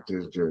a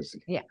Raptors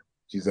jersey. Yeah.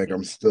 She's like,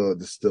 this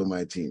is still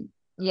my team.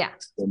 Yeah.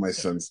 Still my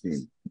son's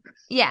team.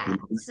 Yeah.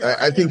 So,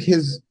 I think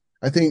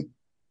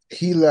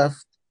he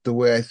left the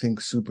way I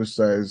think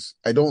superstars.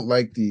 I don't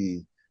like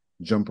the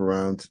jump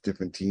around to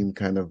different team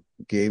kind of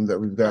game that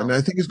we've got, and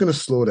I think it's going to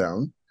slow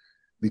down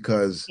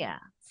because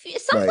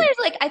some players,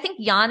 like I think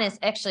Giannis,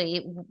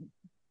 actually,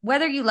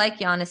 whether you like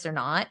Giannis or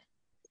not,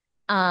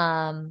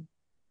 I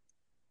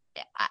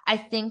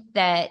think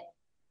that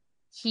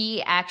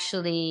he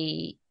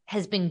actually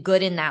has been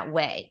good in that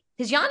way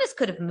because Giannis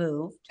could have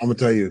moved. I'm gonna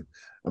tell you,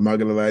 I'm not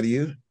gonna lie to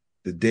you.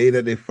 The day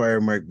that they fire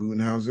Mike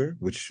Budenholzer,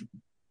 which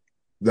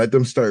let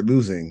them start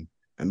losing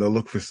and they'll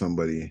look for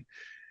somebody.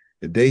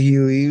 The day he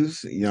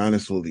leaves,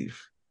 Giannis will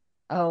leave.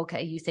 Oh,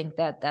 okay. You think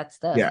that's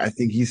the... Yeah, I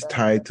think he's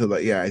tied to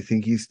I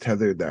think he's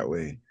tethered that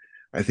way.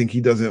 I think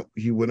he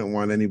wouldn't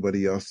want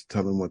anybody else to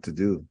tell him what to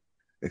do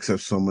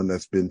except someone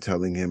that's been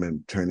telling him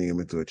and turning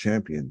him into a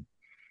champion.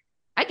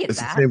 I get it's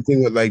that. It's the same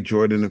thing with like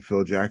Jordan and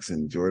Phil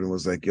Jackson. Jordan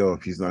was like, yo,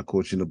 if he's not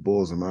coaching the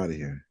Bulls, I'm out of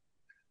here.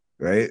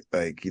 Right?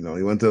 Like, he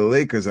went to the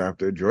Lakers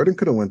after. Jordan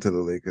could have went to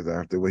the Lakers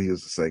after, but he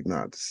was just like,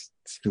 nah, it's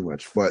too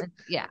much. But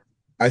yeah.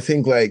 I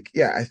think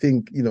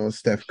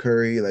Steph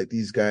Curry, like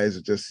these guys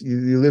are just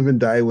you live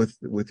and die with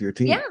your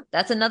team. Yeah,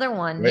 that's another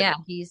one. Right?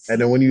 Yeah, and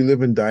then when you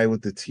live and die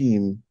with the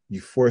team, you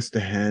force the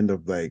hand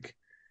of like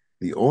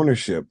the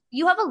ownership.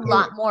 You have a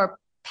lot more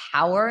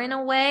power in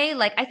a way.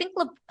 Like I think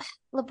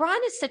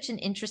LeBron is such an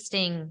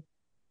interesting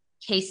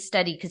case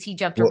study because he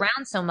jumped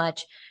around so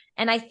much,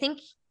 and I think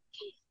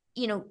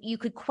you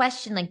could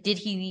question like, did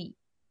he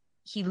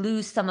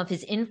lose some of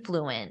his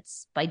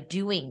influence by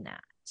doing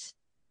that?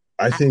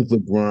 I think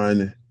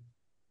LeBron,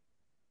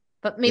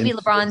 but maybe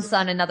LeBron's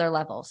on another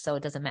level, so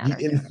it doesn't matter.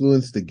 He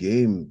influenced the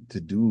game to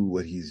do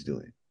what he's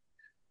doing.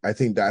 I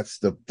think that's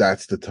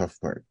the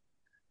tough part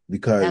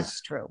because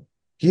that's true.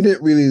 He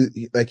didn't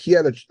really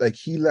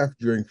he left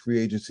during free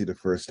agency the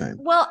first time.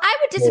 Well, I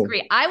would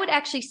disagree. I would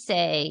actually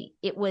say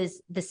it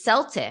was the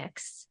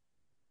Celtics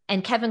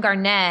and Kevin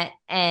Garnett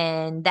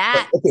and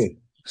that. Okay,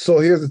 so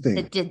here's the thing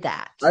that did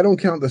that. I don't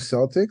count the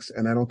Celtics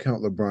and I don't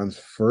count LeBron's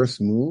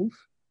first move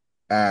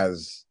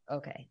as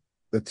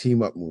the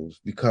team up moves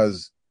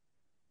because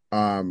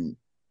Kevin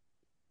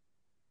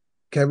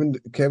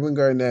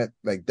Garnett,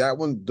 like that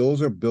one,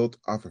 those are built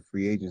off of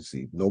free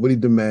agency. Nobody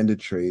demanded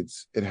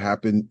trades. It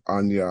happened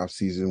on the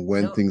offseason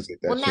when things like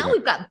that. Well, now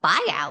we've got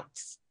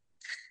buyouts.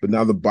 But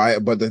now the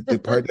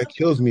part that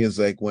kills me is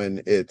like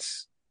when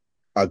it's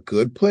a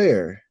good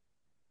player,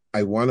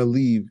 I want to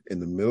leave in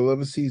the middle of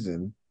a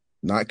season,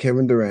 not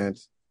Kevin Durant.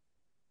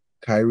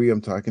 Kyrie, I'm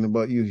talking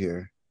about you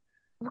here.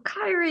 Well,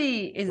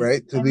 Kyrie is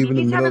right to leave in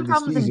the middle of the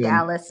problems season. In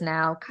Dallas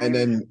now, Kyrie. And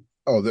then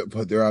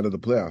they're out of the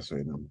playoffs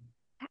right now.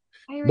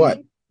 Kyrie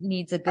but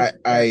needs a good.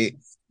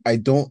 I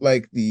don't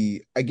like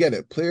I get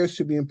it. Players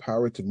should be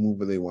empowered to move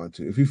where they want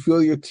to. If you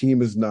feel your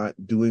team is not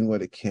doing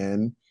what it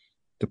can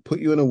to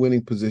put you in a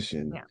winning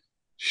position,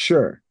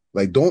 sure.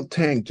 Like don't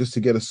tank just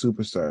to get a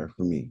superstar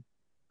for me.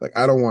 Like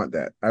I don't want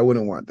that. I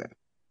wouldn't want that.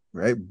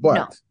 Right?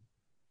 But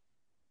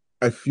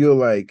I feel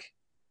like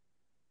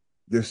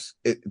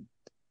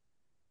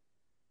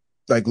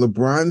like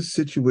LeBron's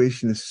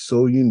situation is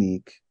so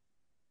unique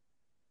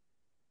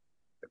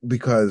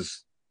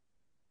because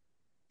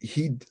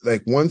he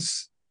like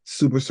once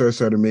superstars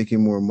started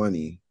making more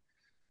money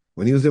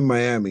when he was in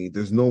Miami,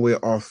 there's no way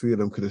all three of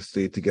them could have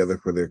stayed together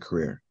for their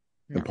career.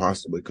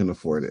 Impossible. Couldn't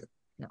afford it.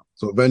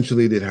 So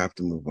eventually they'd have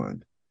to move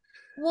on.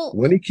 Well,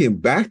 when he came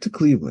back to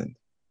Cleveland,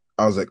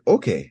 I was like,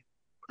 okay,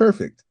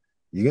 perfect.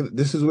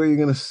 This is where you're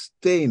gonna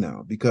stay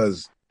now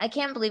because I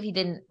can't believe he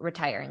didn't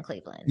retire in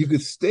Cleveland. You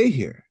could stay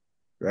here.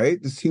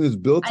 Right? This team is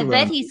built around.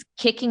 I bet he's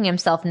kicking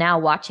himself now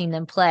watching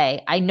them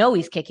play. I know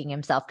he's kicking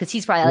himself because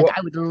he's probably like,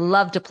 I would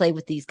love to play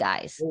with these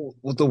guys.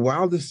 Well, the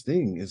wildest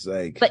thing is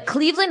like... But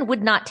Cleveland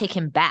would not take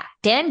him back.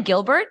 Dan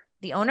Gilbert,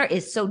 the owner,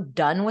 is so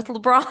done with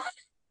LeBron.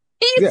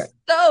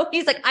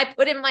 He's like, I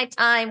put in my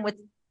time with...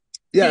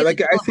 Yeah, like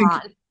LeBron. I think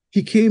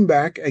he came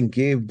back and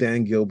gave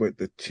Dan Gilbert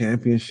the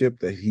championship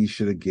that he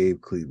should have gave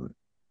Cleveland.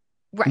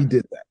 Right. He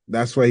did that.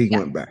 That's why he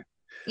went back.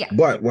 Yeah.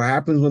 But what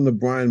happens when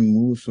LeBron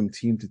moves from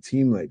team to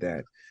team like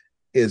that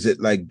is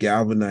it like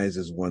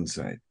galvanizes one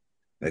side.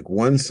 Like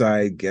one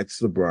side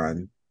gets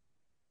LeBron.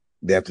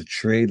 They have to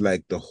trade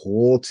like the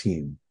whole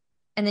team.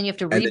 And then you have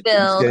to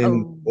rebuild.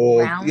 You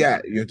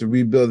have to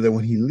rebuild. Then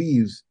when he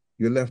leaves,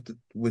 you're left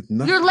with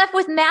nothing. You're left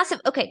with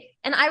massive. Okay.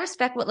 And I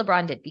respect what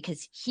LeBron did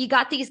because he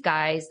got these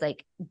guys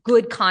like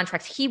good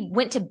contracts. He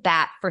went to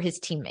bat for his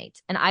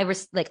teammates. And I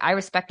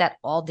respect that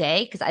all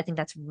day because I think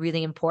that's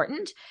really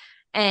important.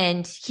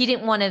 And he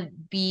didn't want to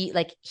be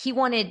like,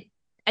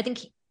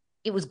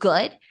 it was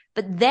good,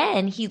 But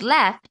then he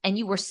left and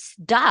you were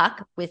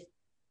stuck with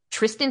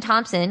Tristan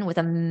Thompson with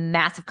a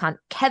massive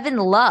Kevin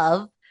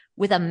Love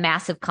with a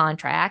massive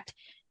contract.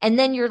 And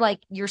then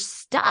you're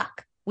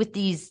stuck with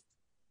these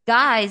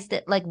guys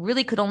that like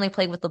really could only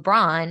play with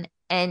LeBron,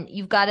 and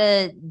you've got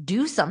to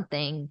do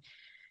something,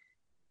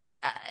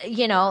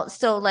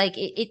 so like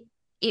it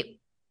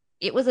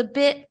was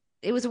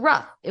it was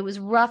rough. It was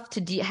rough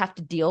to have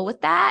to deal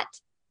with that.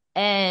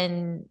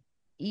 And,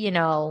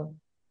 and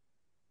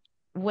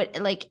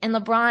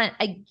LeBron,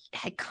 I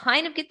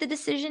kind of get the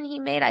decision he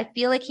made. I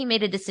feel like he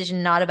made a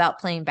decision not about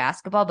playing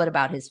basketball, but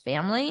about his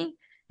family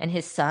and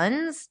his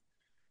sons.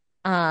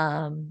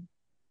 And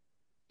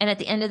at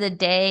the end of the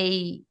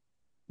day,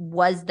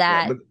 was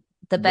that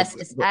the best?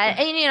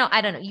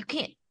 I don't know. You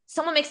can't,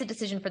 someone makes a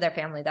decision for their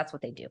family. That's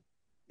what they do.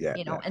 Yeah.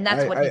 And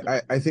that's what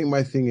I think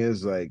my thing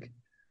is like,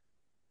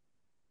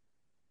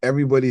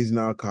 everybody's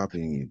now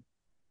copying you.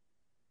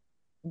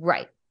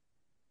 Right.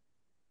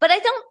 But I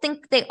don't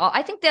think they all,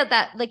 I think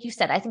that like you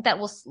said, I think that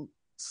will,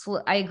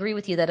 I agree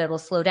with you that it'll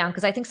slow down,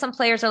 because I think some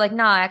players are like,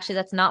 no, actually,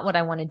 that's not what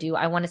I want to do.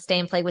 I want to stay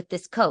and play with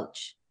this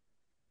coach.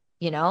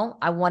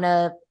 I want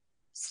to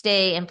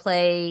stay and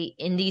play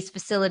in these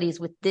facilities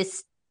with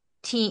this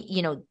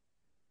team,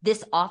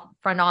 this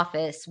front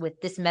office,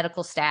 with this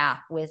medical staff,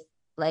 with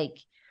like,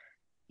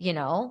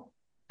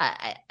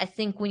 I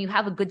think when you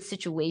have a good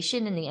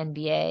situation in the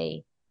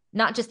NBA,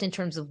 not just in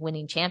terms of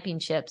winning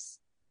championships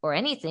or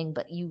anything,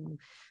 but you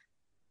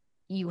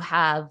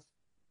have,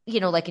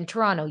 like in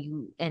Toronto,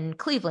 and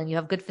Cleveland, you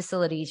have good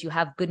facilities, you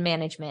have good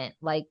management.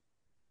 Like,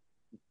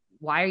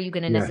 why are you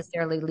going to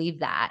necessarily leave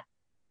that?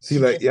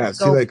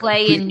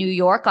 Play in New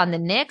York on the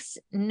Knicks?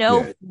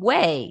 No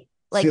way.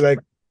 Like,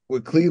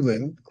 with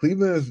Cleveland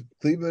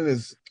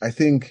is, I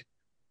think,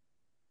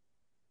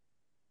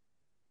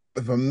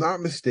 if I'm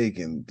not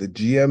mistaken, the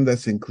GM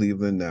that's in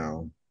Cleveland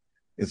now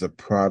is a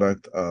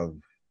product of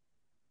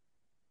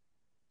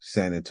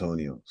San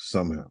Antonio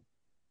somehow.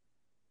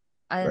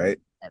 Right?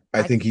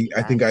 I think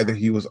either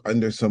he was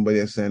under somebody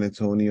at San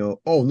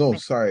Antonio. Oh no,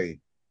 sorry.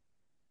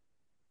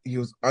 He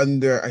was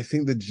under, I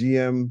think, the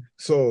GM.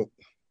 So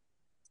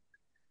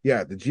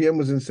yeah, the GM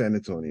was in San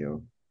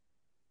Antonio.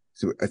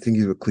 So I think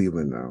he's with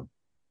Cleveland now.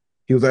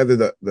 He was either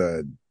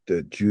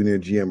the junior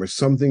GM or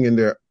something in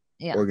their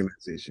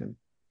organization.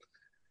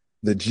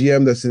 The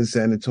GM that's in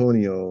San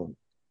Antonio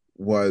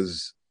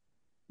was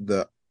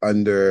the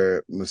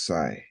under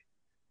Masai.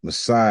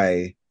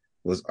 Masai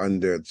was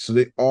under, so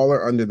they all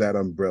are under that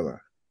umbrella,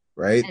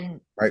 right?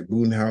 Right.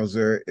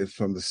 Budenholzer is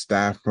from the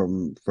staff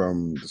from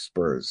the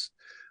Spurs.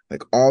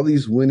 Like, all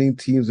these winning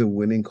teams and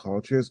winning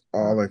cultures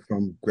all are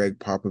from Greg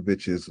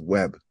Popovich's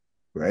web,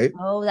 right?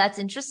 Oh, that's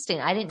interesting.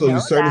 I didn't know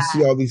that. So you start to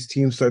see all these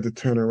teams start to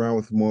turn around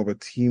with more of a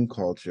team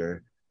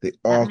culture. They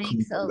all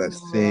come from that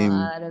same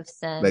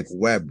like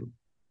web,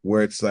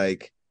 where it's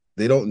like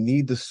they don't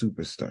need the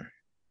superstar.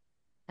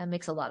 That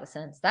makes a lot of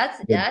sense. I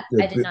did not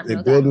know that.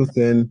 They build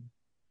within,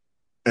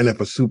 and if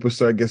a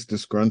superstar gets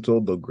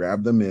disgruntled, they'll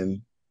grab them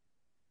in.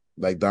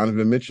 Like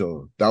Donovan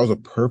Mitchell, that was a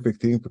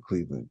perfect thing for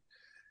Cleveland.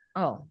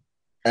 Oh.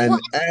 And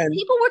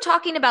people were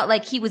talking about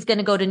like he was going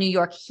to go to New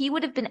York. He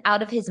would have been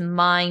out of his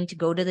mind to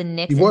go to the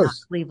Knicks and not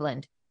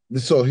Cleveland.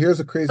 So here's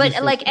a crazy.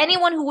 But like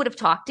anyone who would have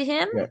talked to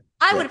him,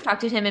 I would have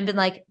talked to him and been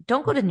like,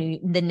 "Don't go to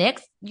the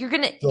Knicks.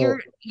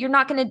 You're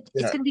not gonna.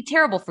 It's gonna be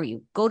terrible for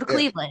you. Go to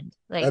Cleveland."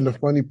 Like, and the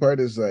funny part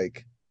is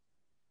like,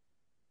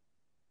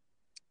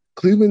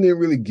 Cleveland didn't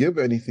really give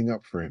anything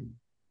up for him.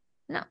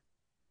 No.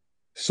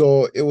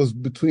 So it was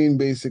between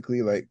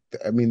basically like,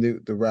 I mean,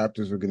 the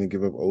Raptors were going to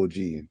give up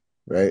OG,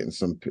 right, and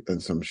some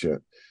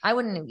shit. I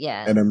wouldn't.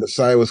 Yeah. And then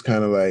Masai was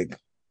kind of like,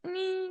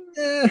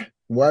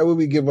 why would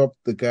we give up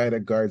the guy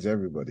that guards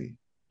everybody?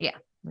 Yeah.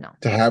 No.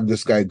 To have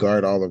this guy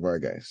guard all of our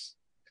guys.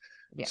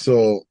 Yeah.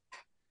 So,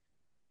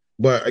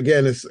 but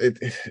again, it's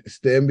the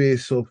NBA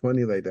is so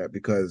funny like that,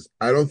 because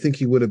I don't think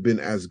he would have been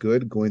as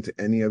good going to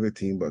any other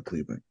team but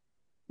Cleveland.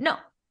 No.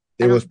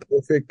 It was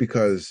perfect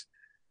because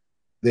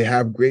they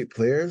have great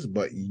players,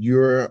 but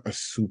you're a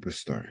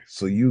superstar.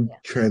 So you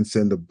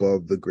transcend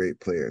above the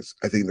great players.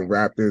 I think the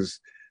Raptors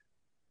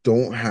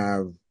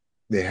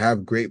they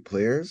have great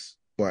players,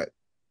 but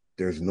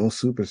there's no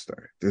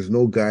superstar. There's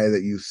no guy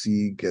that you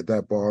see get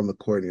that ball on the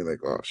court and you're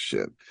like, oh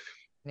shit.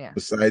 Yeah.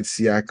 Besides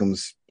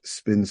Siakam's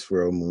spin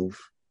swirl move.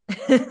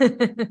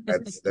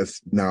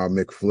 that's now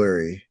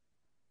McFlurry.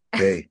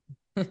 Hey.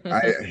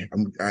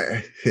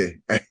 I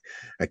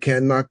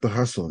can't knock the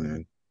hustle,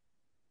 man.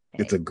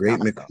 It's a great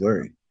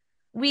McFlurry.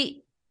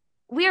 We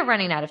are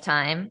running out of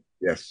time.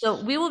 Yes.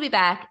 So we will be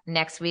back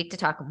next week to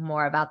talk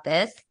more about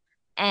this.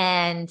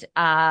 And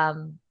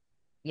we're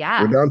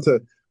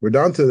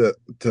down to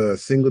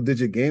single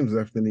digit games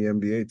left in the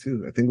NBA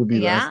too. I think we'll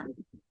be last.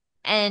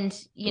 And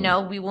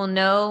we will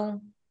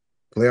know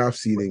playoff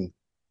seeding.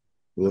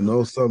 We'll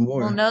know some more.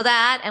 We'll know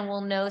that, and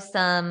we'll know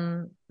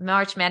some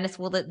March Madness.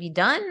 Will it be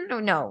done or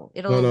no?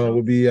 No.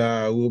 We'll be.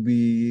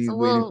 So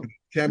we'll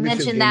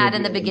mention that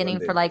in the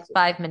beginning for like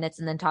 5 minutes,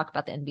 and then talk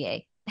about the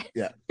NBA.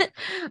 Yeah.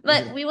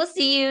 But we will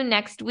see you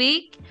next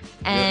week. Yep.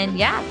 And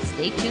yeah,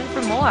 stay tuned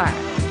for more.